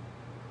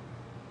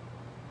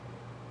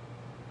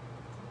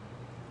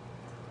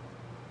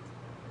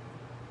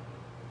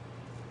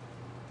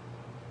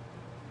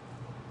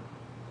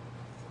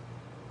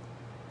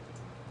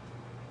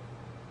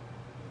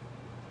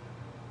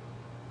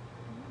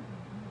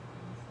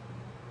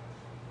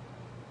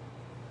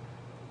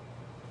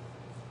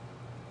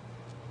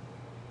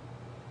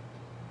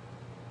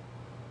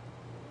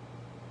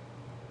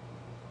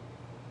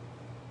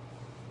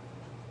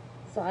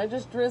 So I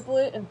just drizzle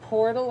it and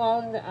pour it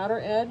along the outer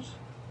edge.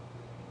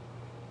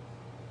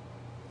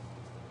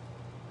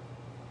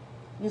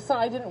 You saw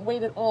I didn't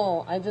wait at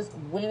all. I just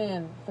went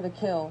in for the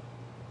kill.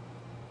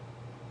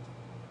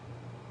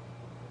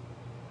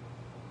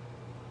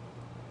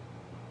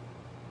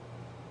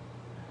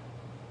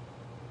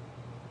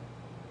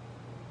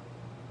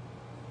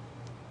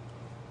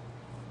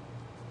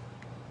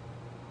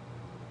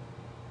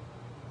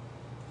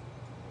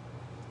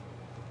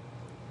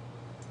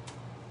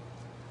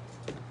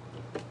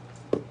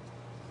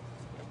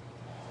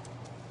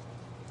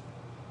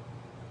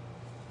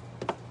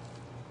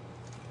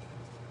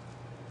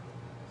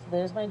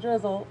 There's my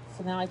drizzle.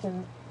 So now I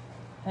can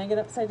hang it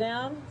upside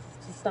down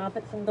to stop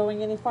it from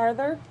going any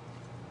farther.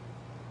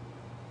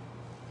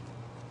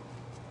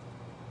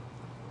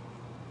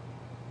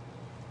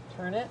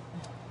 Turn it.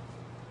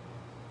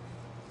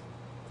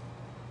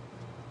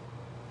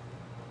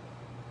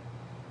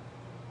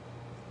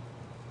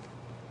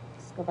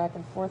 Just go back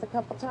and forth a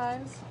couple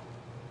times.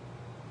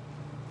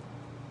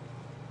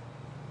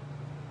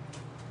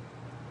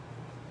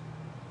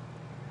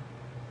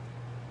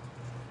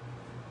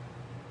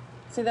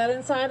 See that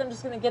inside? I'm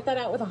just going to get that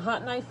out with a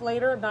hot knife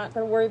later. I'm not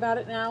going to worry about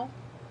it now.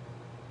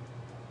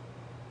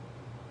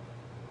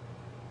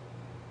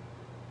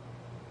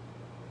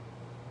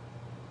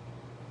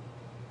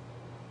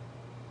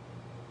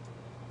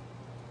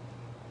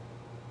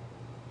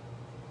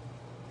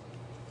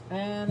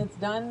 And it's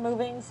done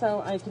moving,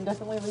 so I can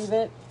definitely leave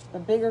it. The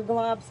bigger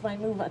globs might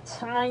move a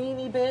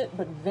tiny bit,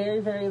 but very,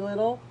 very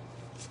little.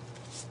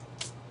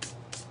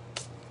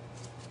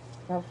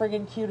 How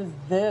friggin' cute is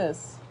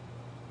this?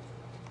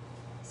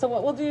 So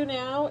what we'll do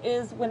now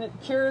is when it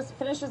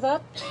finishes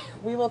up,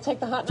 we will take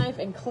the hot knife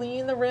and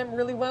clean the rim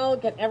really well,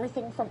 get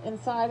everything from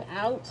inside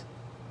out.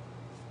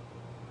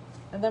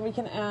 And then we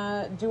can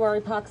do our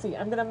epoxy.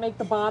 I'm gonna make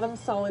the bottom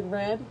solid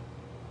red.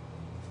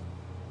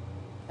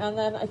 And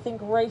then I think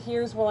right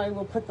here is where I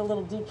will put the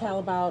little decal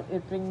about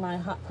it being my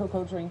hot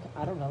cocoa drink.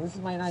 I don't know, this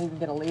might not even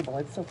get a label.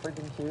 It's so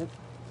freaking cute.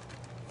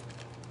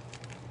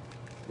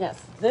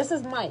 Yes, this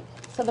is Mike.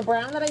 So the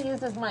brown that I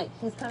used is Mike.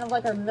 He's kind of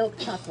like our milk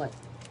chocolate.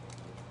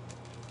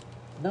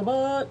 The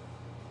butt.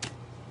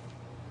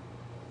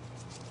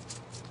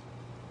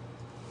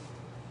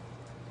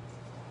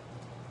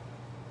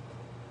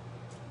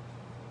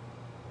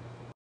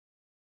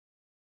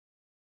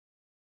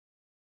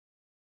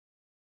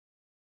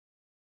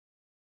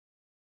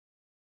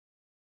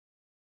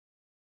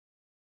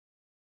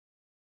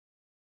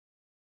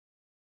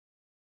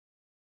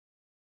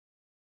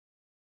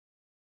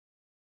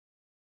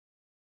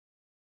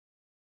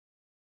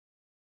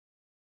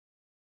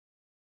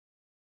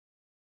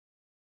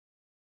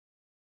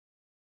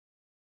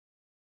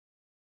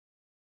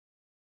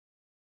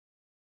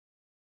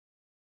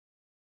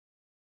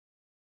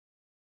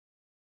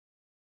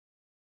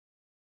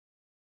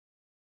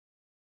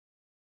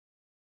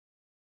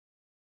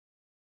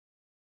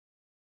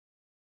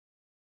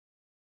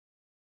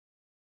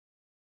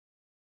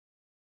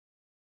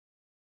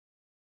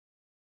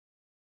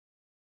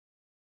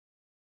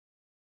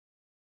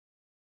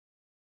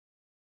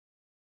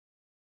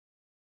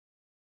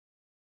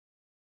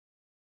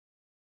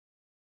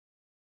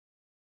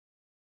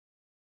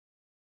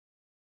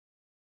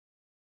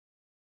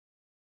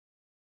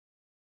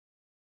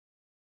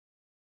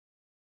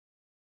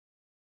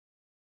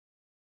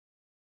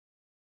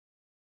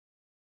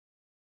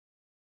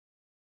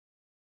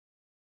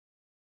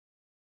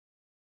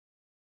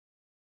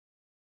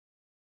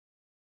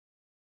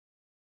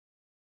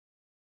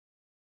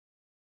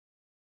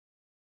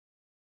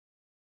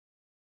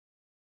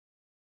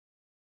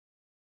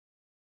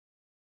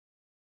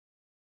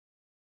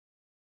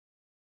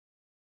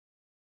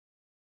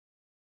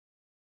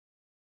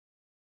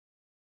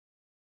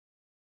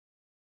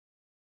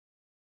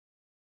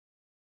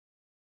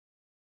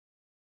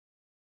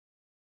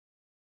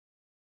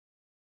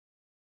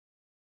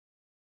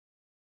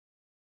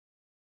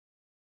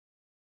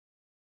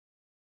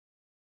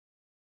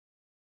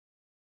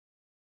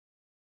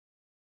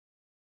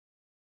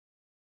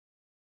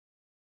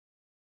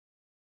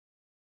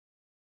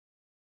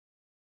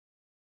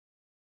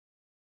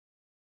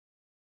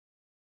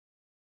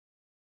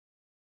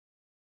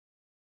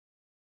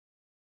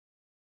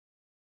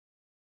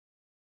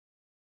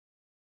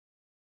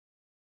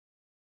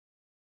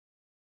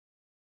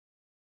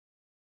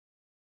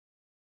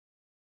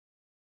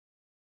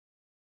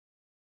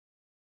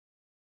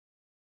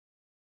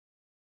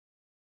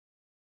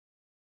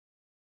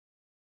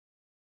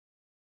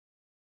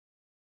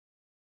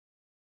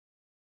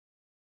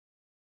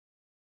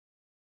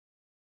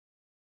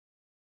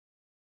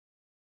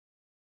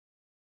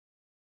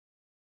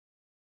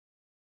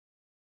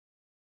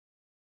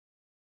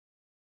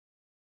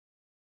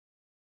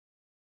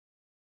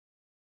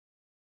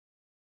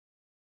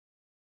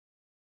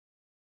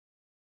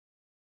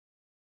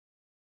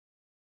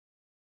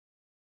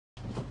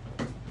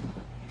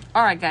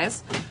 All right,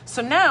 guys.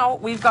 So now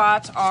we've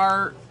got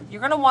our,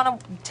 you're gonna wanna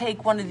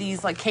take one of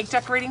these like cake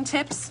decorating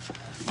tips.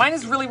 Mine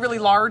is really, really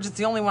large. It's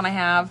the only one I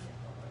have.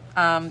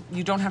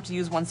 You don't have to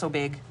use one so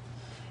big.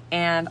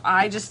 And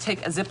I just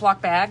take a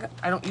Ziploc bag.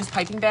 I don't use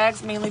piping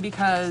bags, mainly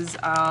because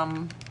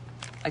I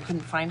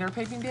couldn't find our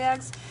piping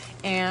bags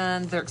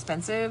and they're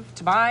expensive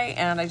to buy.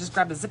 And I just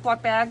grabbed a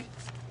Ziploc bag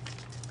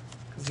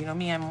because you know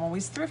me, I'm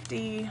always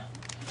thrifty. And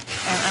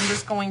I'm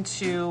just going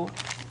to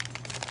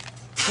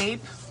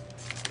tape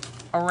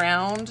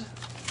around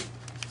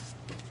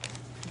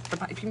the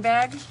piping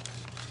bag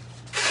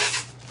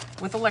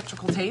with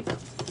electrical tape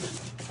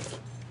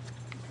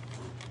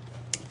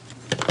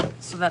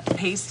so that the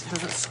paste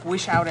doesn't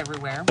squish out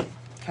everywhere,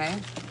 okay?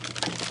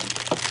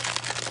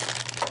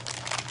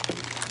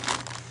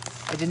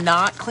 I did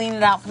not clean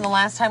it out from the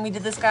last time we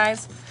did this,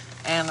 guys,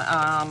 and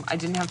I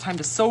didn't have time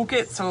to soak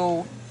it,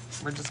 so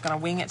we're just gonna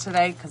wing it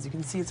today because you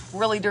can see it's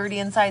really dirty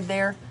inside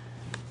there.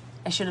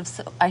 I should have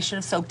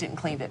soaked it and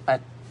cleaned it, but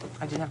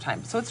I didn't have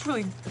time. So it's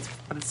really,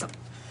 so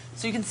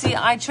you can see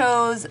I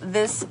chose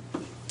this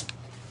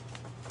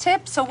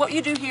tip. So what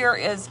you do here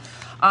is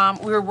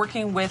we were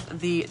working with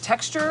the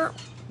texture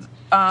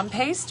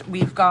paste.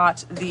 We've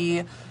got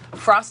the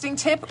frosting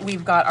tip.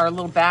 We've got our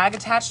little bag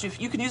attached. If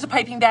you can use a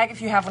piping bag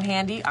if you have one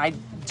handy. I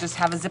just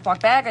have a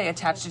Ziploc bag. I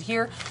attached it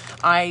here.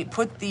 I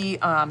put the,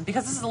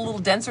 because this is a little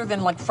denser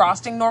than like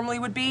frosting normally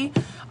would be,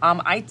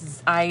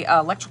 I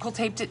electrical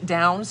taped it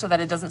down so that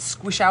it doesn't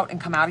squish out and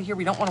come out of here.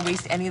 We don't want to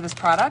waste any of this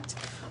product.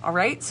 All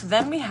right, so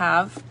then we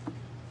have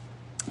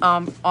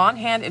on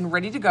hand and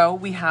ready to go,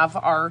 we have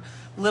our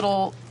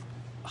little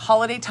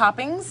holiday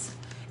toppings,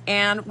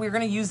 and we're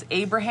going to use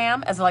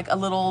Abraham as like a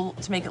little,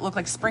 to make it look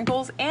like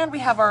sprinkles, and we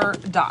have our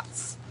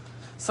dots.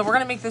 So we're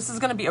going to make, this is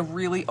going to be a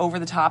really over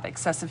the top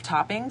excessive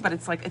topping, but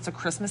it's like, it's a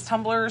Christmas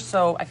tumbler,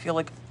 so I feel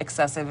like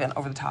excessive and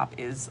over the top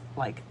is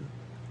like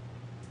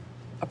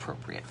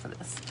appropriate for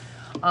this.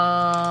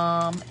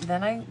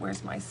 Then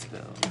where's my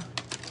spoon?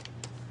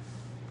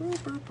 Boop,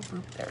 boop, boop,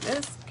 boop. There it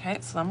is. Okay,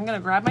 so I'm going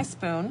to grab my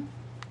spoon.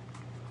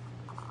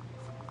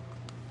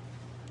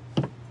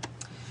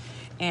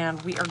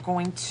 And we are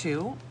going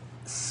to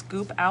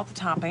scoop out the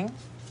topping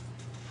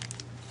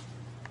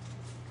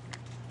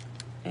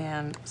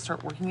and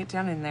start working it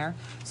down in there.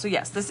 So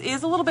yes, this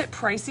is a little bit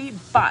pricey,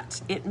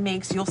 but it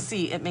makes, you'll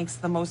see, it makes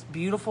the most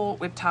beautiful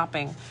whipped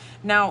topping.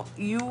 Now,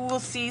 you will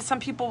see, some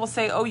people will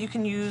say, oh, you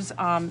can use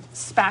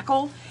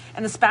spackle,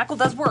 and the spackle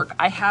does work.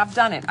 I have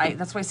done it.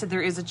 That's why I said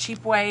there is a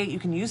cheap way. You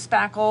can use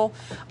spackle,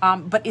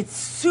 but it's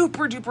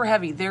super duper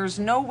heavy. There's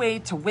no way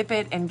to whip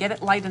it and get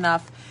it light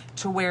enough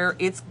to where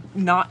it's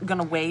not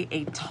gonna weigh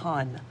a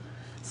ton.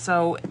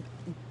 So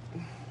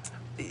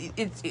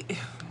it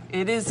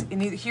is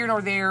neither here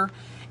nor there,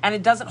 and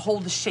it doesn't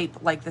hold the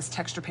shape like this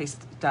texture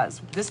paste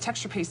does. This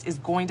texture paste is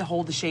going to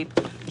hold the shape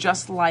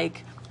just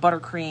like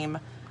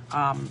buttercream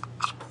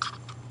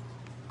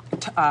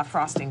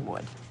frosting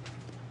would.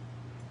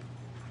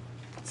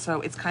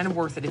 So it's kind of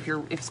worth it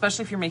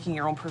especially if you're making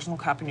your own personal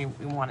cup and you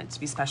want it to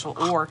be special.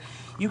 Or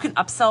you can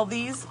upsell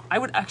these. I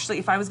would actually,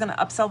 if I was going to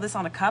upsell this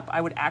on a cup,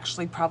 I would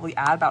actually probably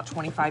add about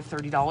 $25,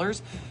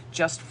 $30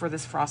 just for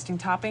this frosting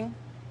topping.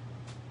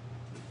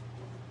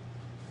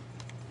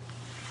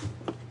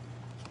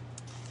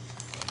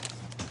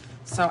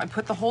 So I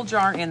put the whole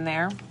jar in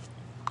there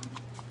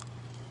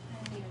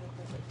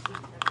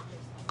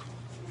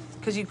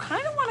because you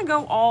kind of want to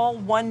go all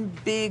one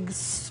big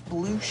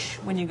sploosh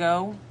when you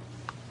go.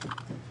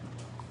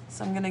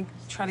 So I'm going to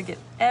try to get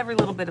every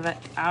little bit of it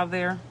out of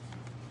there.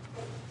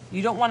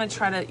 You don't want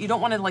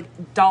to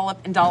like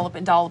dollop and dollop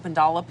and dollop and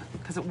dollop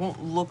because it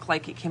won't look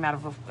like it came out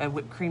of a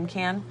whipped cream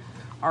can.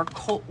 Our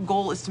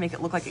goal is to make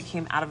it look like it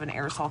came out of an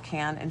aerosol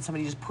can and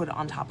somebody just put it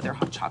on top of their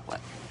hot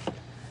chocolate.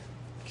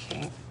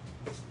 Okay,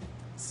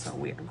 so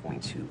we are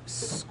going to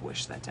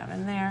squish that down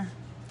in there.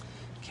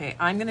 Okay,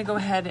 I'm going to go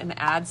ahead and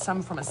add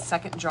some from a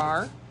second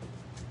jar.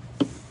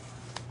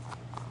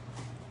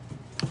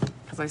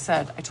 As I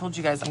said, I told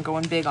you guys I'm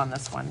going big on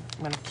this one. I'm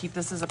going to keep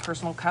this as a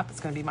personal cup.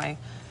 It's going to be my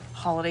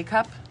holiday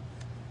cup.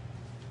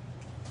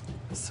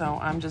 So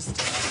I'm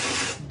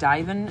just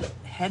diving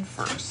head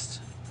first.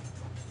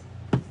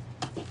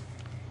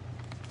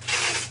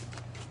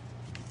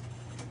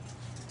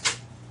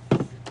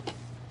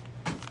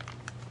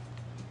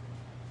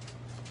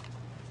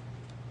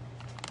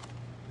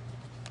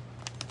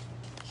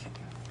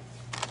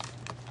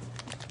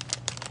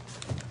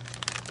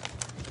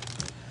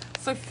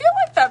 So I feel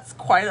like that's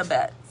quite a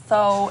bit.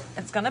 So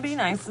it's gonna be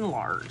nice and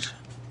large.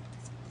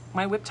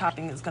 My whipped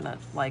topping is gonna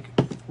like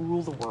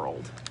rule the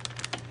world.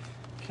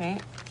 Okay.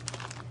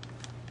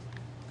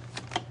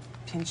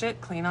 Pinch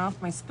it, clean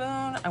off my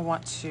spoon. I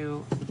want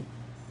to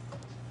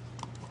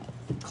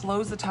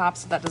close the top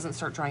so that doesn't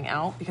start drying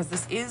out because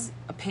this is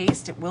a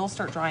paste, it will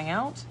start drying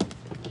out.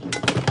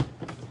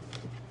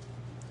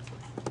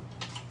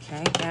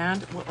 Okay,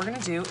 and what we're gonna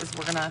do is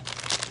we're gonna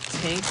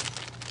take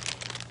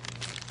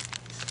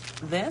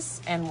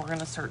this and we're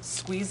gonna start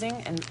squeezing,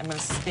 and I'm gonna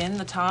spin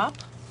the top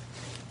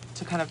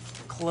to kind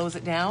of close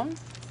it down.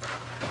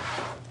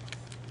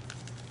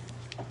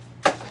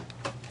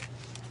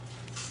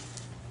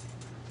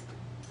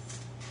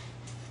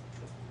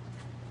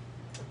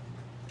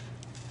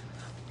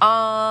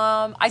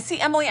 I see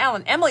Emily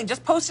Allen. Emily,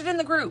 just post it in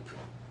the group.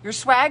 Your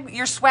swag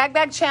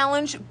bag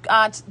challenge,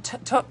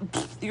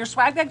 your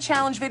swag bag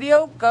challenge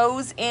video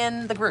goes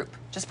in the group.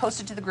 Just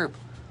post it to the group.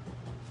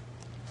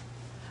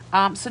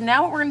 So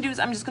now what we're gonna do is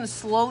I'm just gonna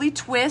slowly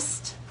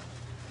twist,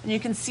 and you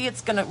can see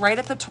it's gonna right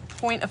at the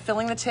point of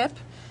filling the tip,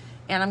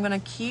 and I'm gonna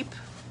keep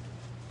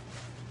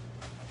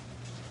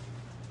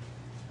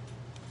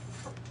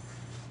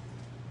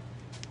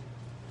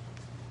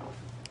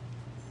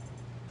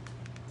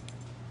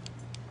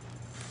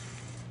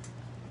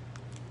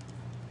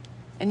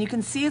and you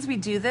can see as we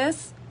do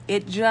this,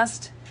 it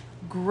just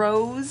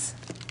grows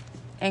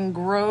and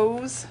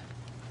grows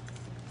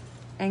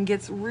and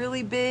gets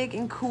really big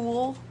and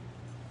cool,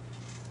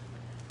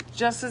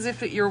 just as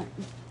if you're,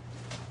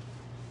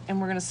 and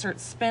we're gonna start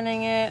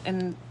spinning it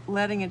and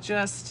letting it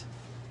just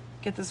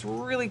get this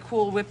really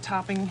cool whip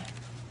topping.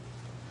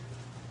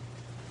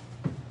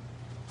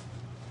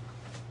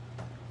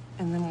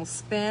 And then we'll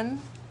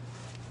spin.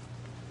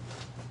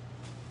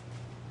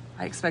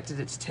 I expected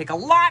it to take a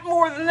lot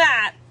more than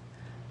that.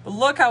 But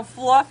look how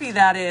fluffy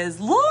that is.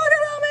 Look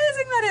at how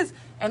amazing that is.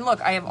 And look,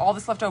 I have all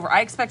this left over.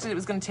 I expected it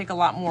was gonna take a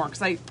lot more because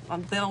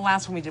the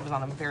last one we did was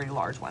on a very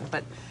large one,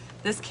 but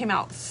this came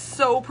out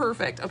so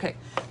perfect. Okay,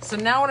 so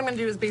now what I'm gonna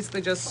do is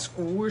basically just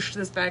squish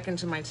this back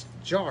into my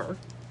jar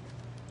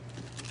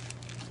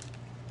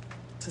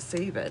to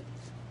save it.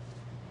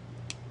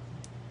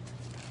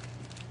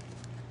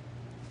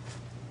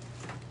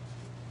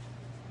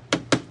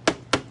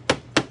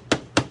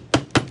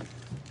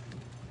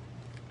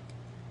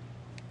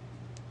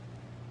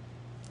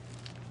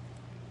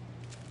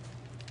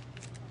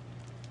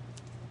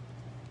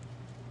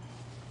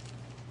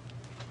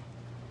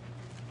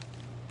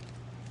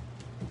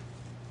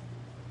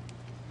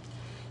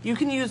 You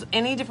can use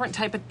any different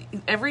type of,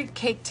 every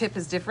cake tip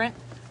is different.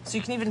 So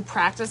you can even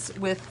practice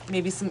with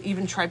maybe some,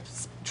 even try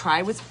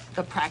with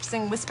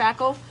practicing with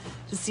spackle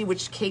to see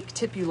which cake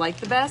tip you like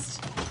the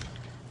best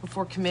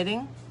before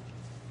committing.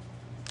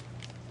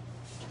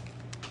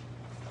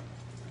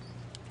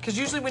 Because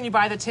usually when you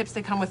buy the tips,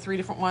 they come with 3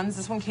 different ones.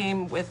 This one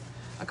came with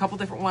a couple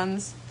different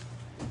ones.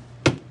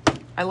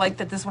 I like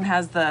that this one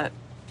has the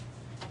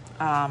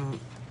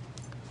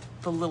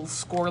little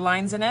score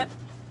lines in it.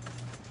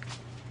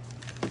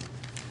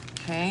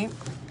 Okay,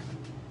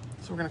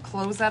 so we're gonna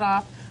close that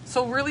off.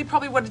 So really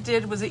probably what it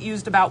did was it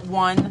used about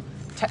one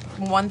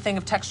thing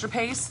of texture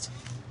paste.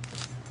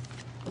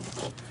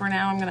 For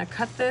now, I'm gonna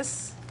cut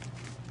this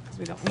because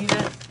we don't need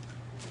it.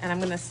 And I'm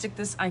gonna stick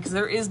this, because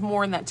there is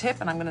more in that tip,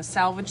 and I'm gonna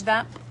salvage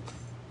that.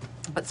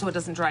 But so it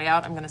doesn't dry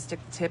out, I'm gonna stick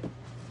the tip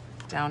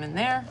down in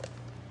there.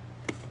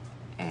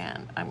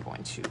 And I'm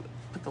going to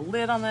put the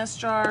lid on this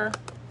jar.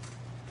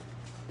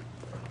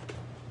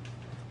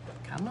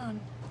 Come on.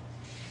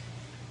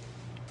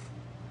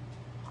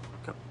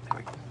 Go, there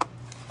we go.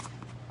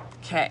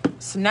 Okay,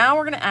 so now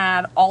we're gonna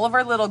add all of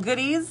our little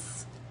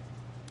goodies.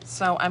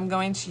 So I'm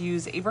going to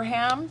use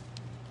Abraham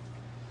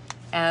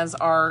as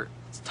our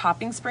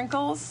topping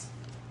sprinkles.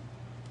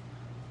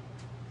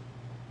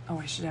 Oh,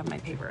 I should have my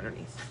paper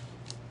underneath,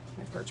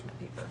 my parchment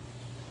paper.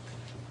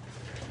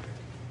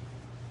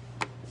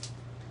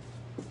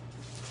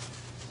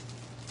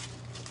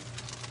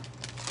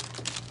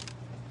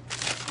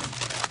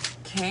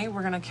 Okay,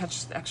 we're gonna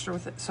catch the extra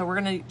with it. So we're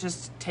gonna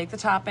just take the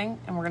topping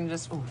and we're gonna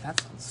just, oh,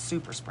 that's a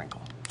super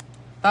sprinkle.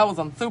 That was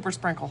a super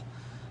sprinkle.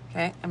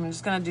 Okay, I'm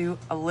just gonna do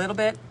a little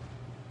bit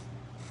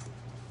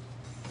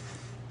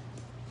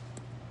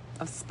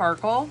of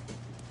sparkle.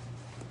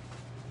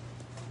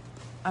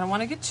 I don't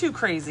wanna get too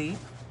crazy.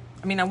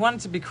 I mean, I want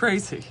it to be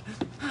crazy.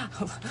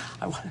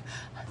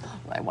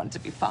 I want it to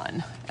be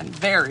fun and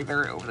very,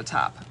 very over the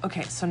top.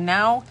 Okay, so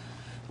now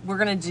we're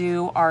gonna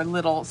do our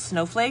little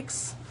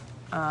snowflakes.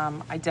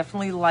 I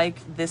definitely like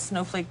this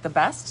snowflake the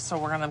best, so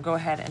we're gonna go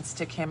ahead and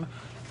stick him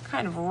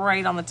kind of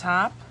right on the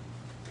top,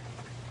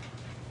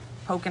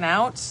 poking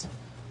out,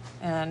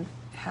 and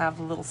have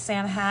the little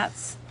Santa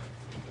hats.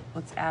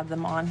 Let's add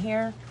them on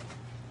here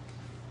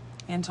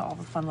into all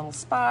the fun little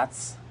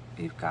spots.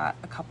 We've got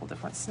a couple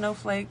different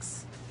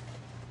snowflakes.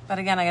 But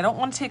again, I don't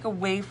want to take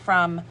away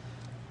from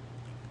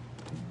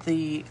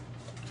the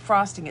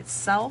frosting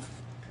itself,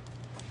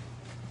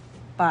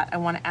 but I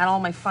want to add all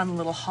my fun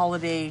little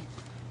holiday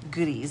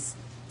goodies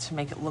to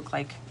make it look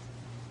like,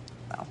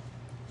 well,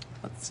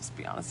 let's just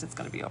be honest, it's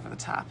going to be over the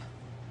top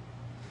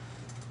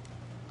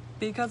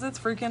because it's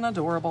freaking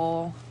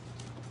adorable.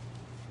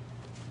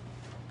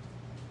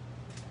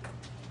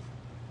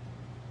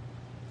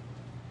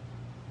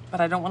 But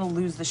I don't want to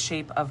lose the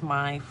shape of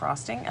my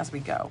frosting as we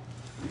go.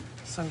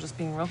 So I'm just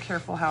being real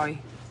careful how I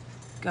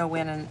go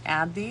in and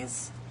add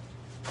these.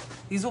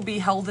 These will be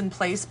held in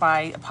place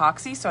by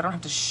epoxy, so I don't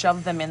have to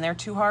shove them in there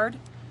too hard.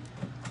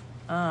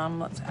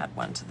 Let's add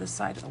one to this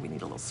side. Oh, we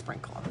need a little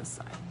sprinkle on this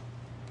side.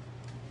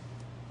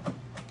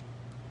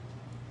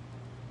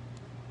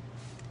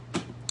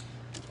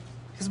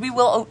 Because we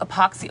will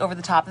epoxy over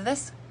the top of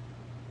this.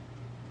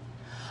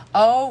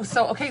 Oh,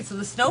 so, okay, so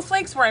the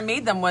snowflakes where I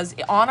made them was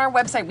on our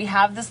website. We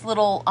have this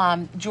little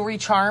jewelry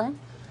charm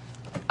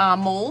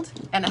mold,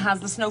 and it has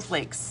the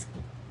snowflakes.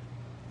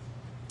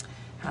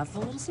 Has the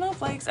little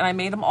snowflakes, and I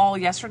made them all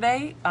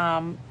yesterday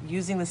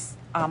using this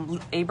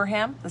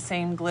Abraham, the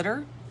same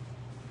glitter.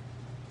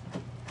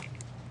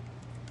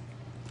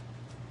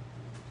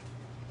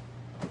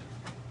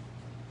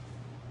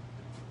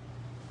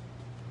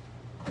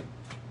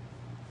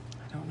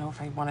 I don't know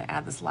if I want to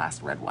add this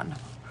last red one.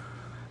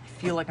 I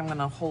feel like I'm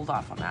gonna hold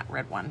off on that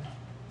red one.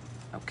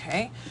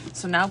 Okay,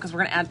 so now because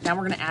we're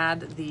gonna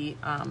add the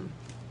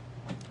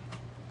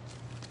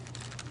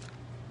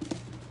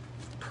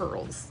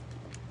pearls.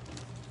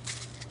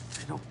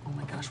 Oh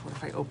my gosh, what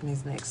if I open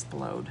these and they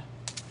explode?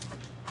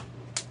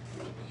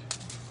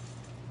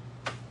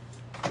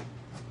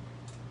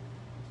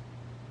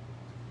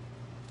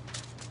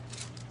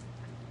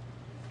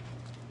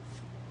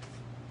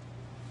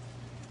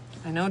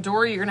 I know,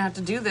 Dory, you're gonna have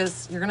to do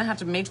this. You're gonna have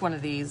to make one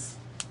of these.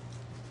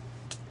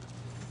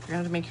 You're gonna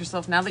have to make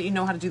yourself, now that you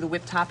know how to do the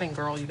whipped topping,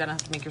 girl, you're gonna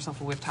have to make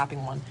yourself a whipped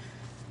topping one.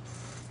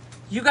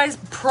 You guys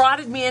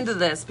prodded me into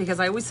this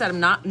because I always said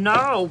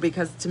no,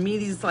 because to me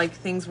these like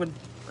things would,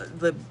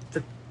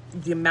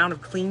 the amount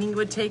of cleaning it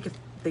would take if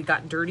they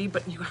got dirty,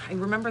 but I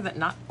remember that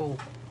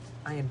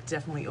I am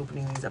definitely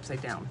opening these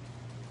upside down.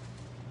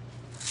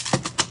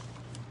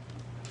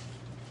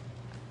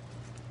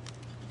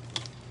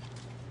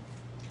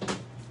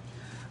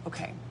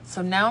 Okay,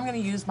 so now I'm gonna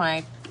use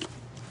my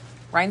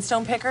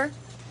rhinestone picker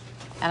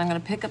and I'm gonna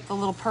pick up the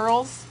little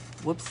pearls.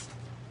 Whoops.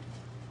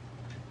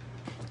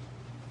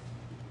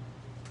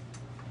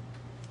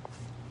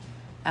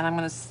 And I'm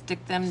gonna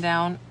stick them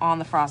down on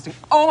the frosting.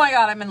 Oh my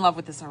God, I'm in love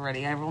with this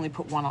already. I've only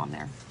put one on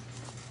there.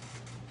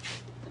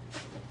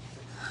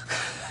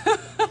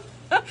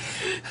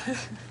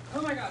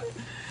 Oh my God.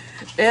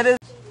 It is.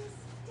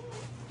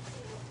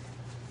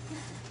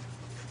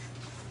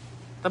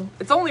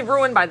 It's only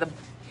ruined by the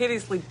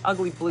hideously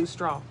ugly blue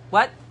straw.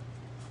 What?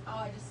 Oh,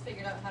 I just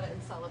figured out how to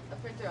install a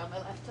printer on my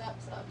laptop,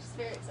 so I'm just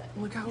very excited.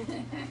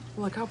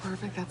 Look how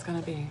perfect that's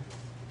gonna be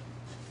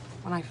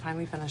when I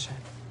finally finish it.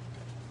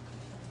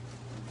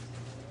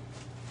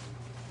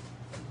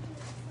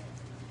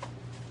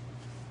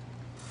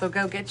 So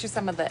go get you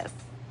some of this.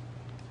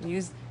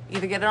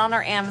 Either get it on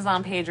our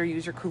Amazon page or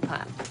use your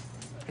coupon.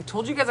 I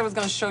told you guys I was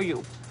going to show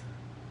you.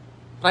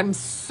 But I'm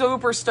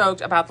super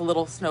stoked about the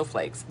little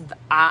snowflakes.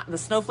 The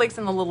snowflakes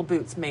and the little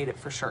boots made it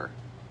for sure.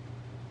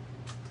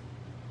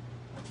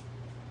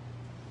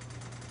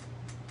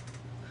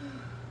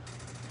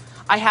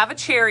 I have a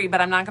cherry, but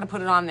I'm not going to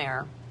put it on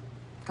there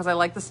because I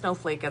like the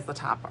snowflake as the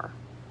topper.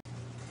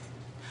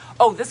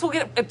 Oh, this will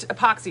get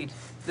epoxied.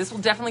 This will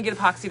definitely get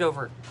epoxied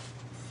over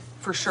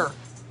for sure.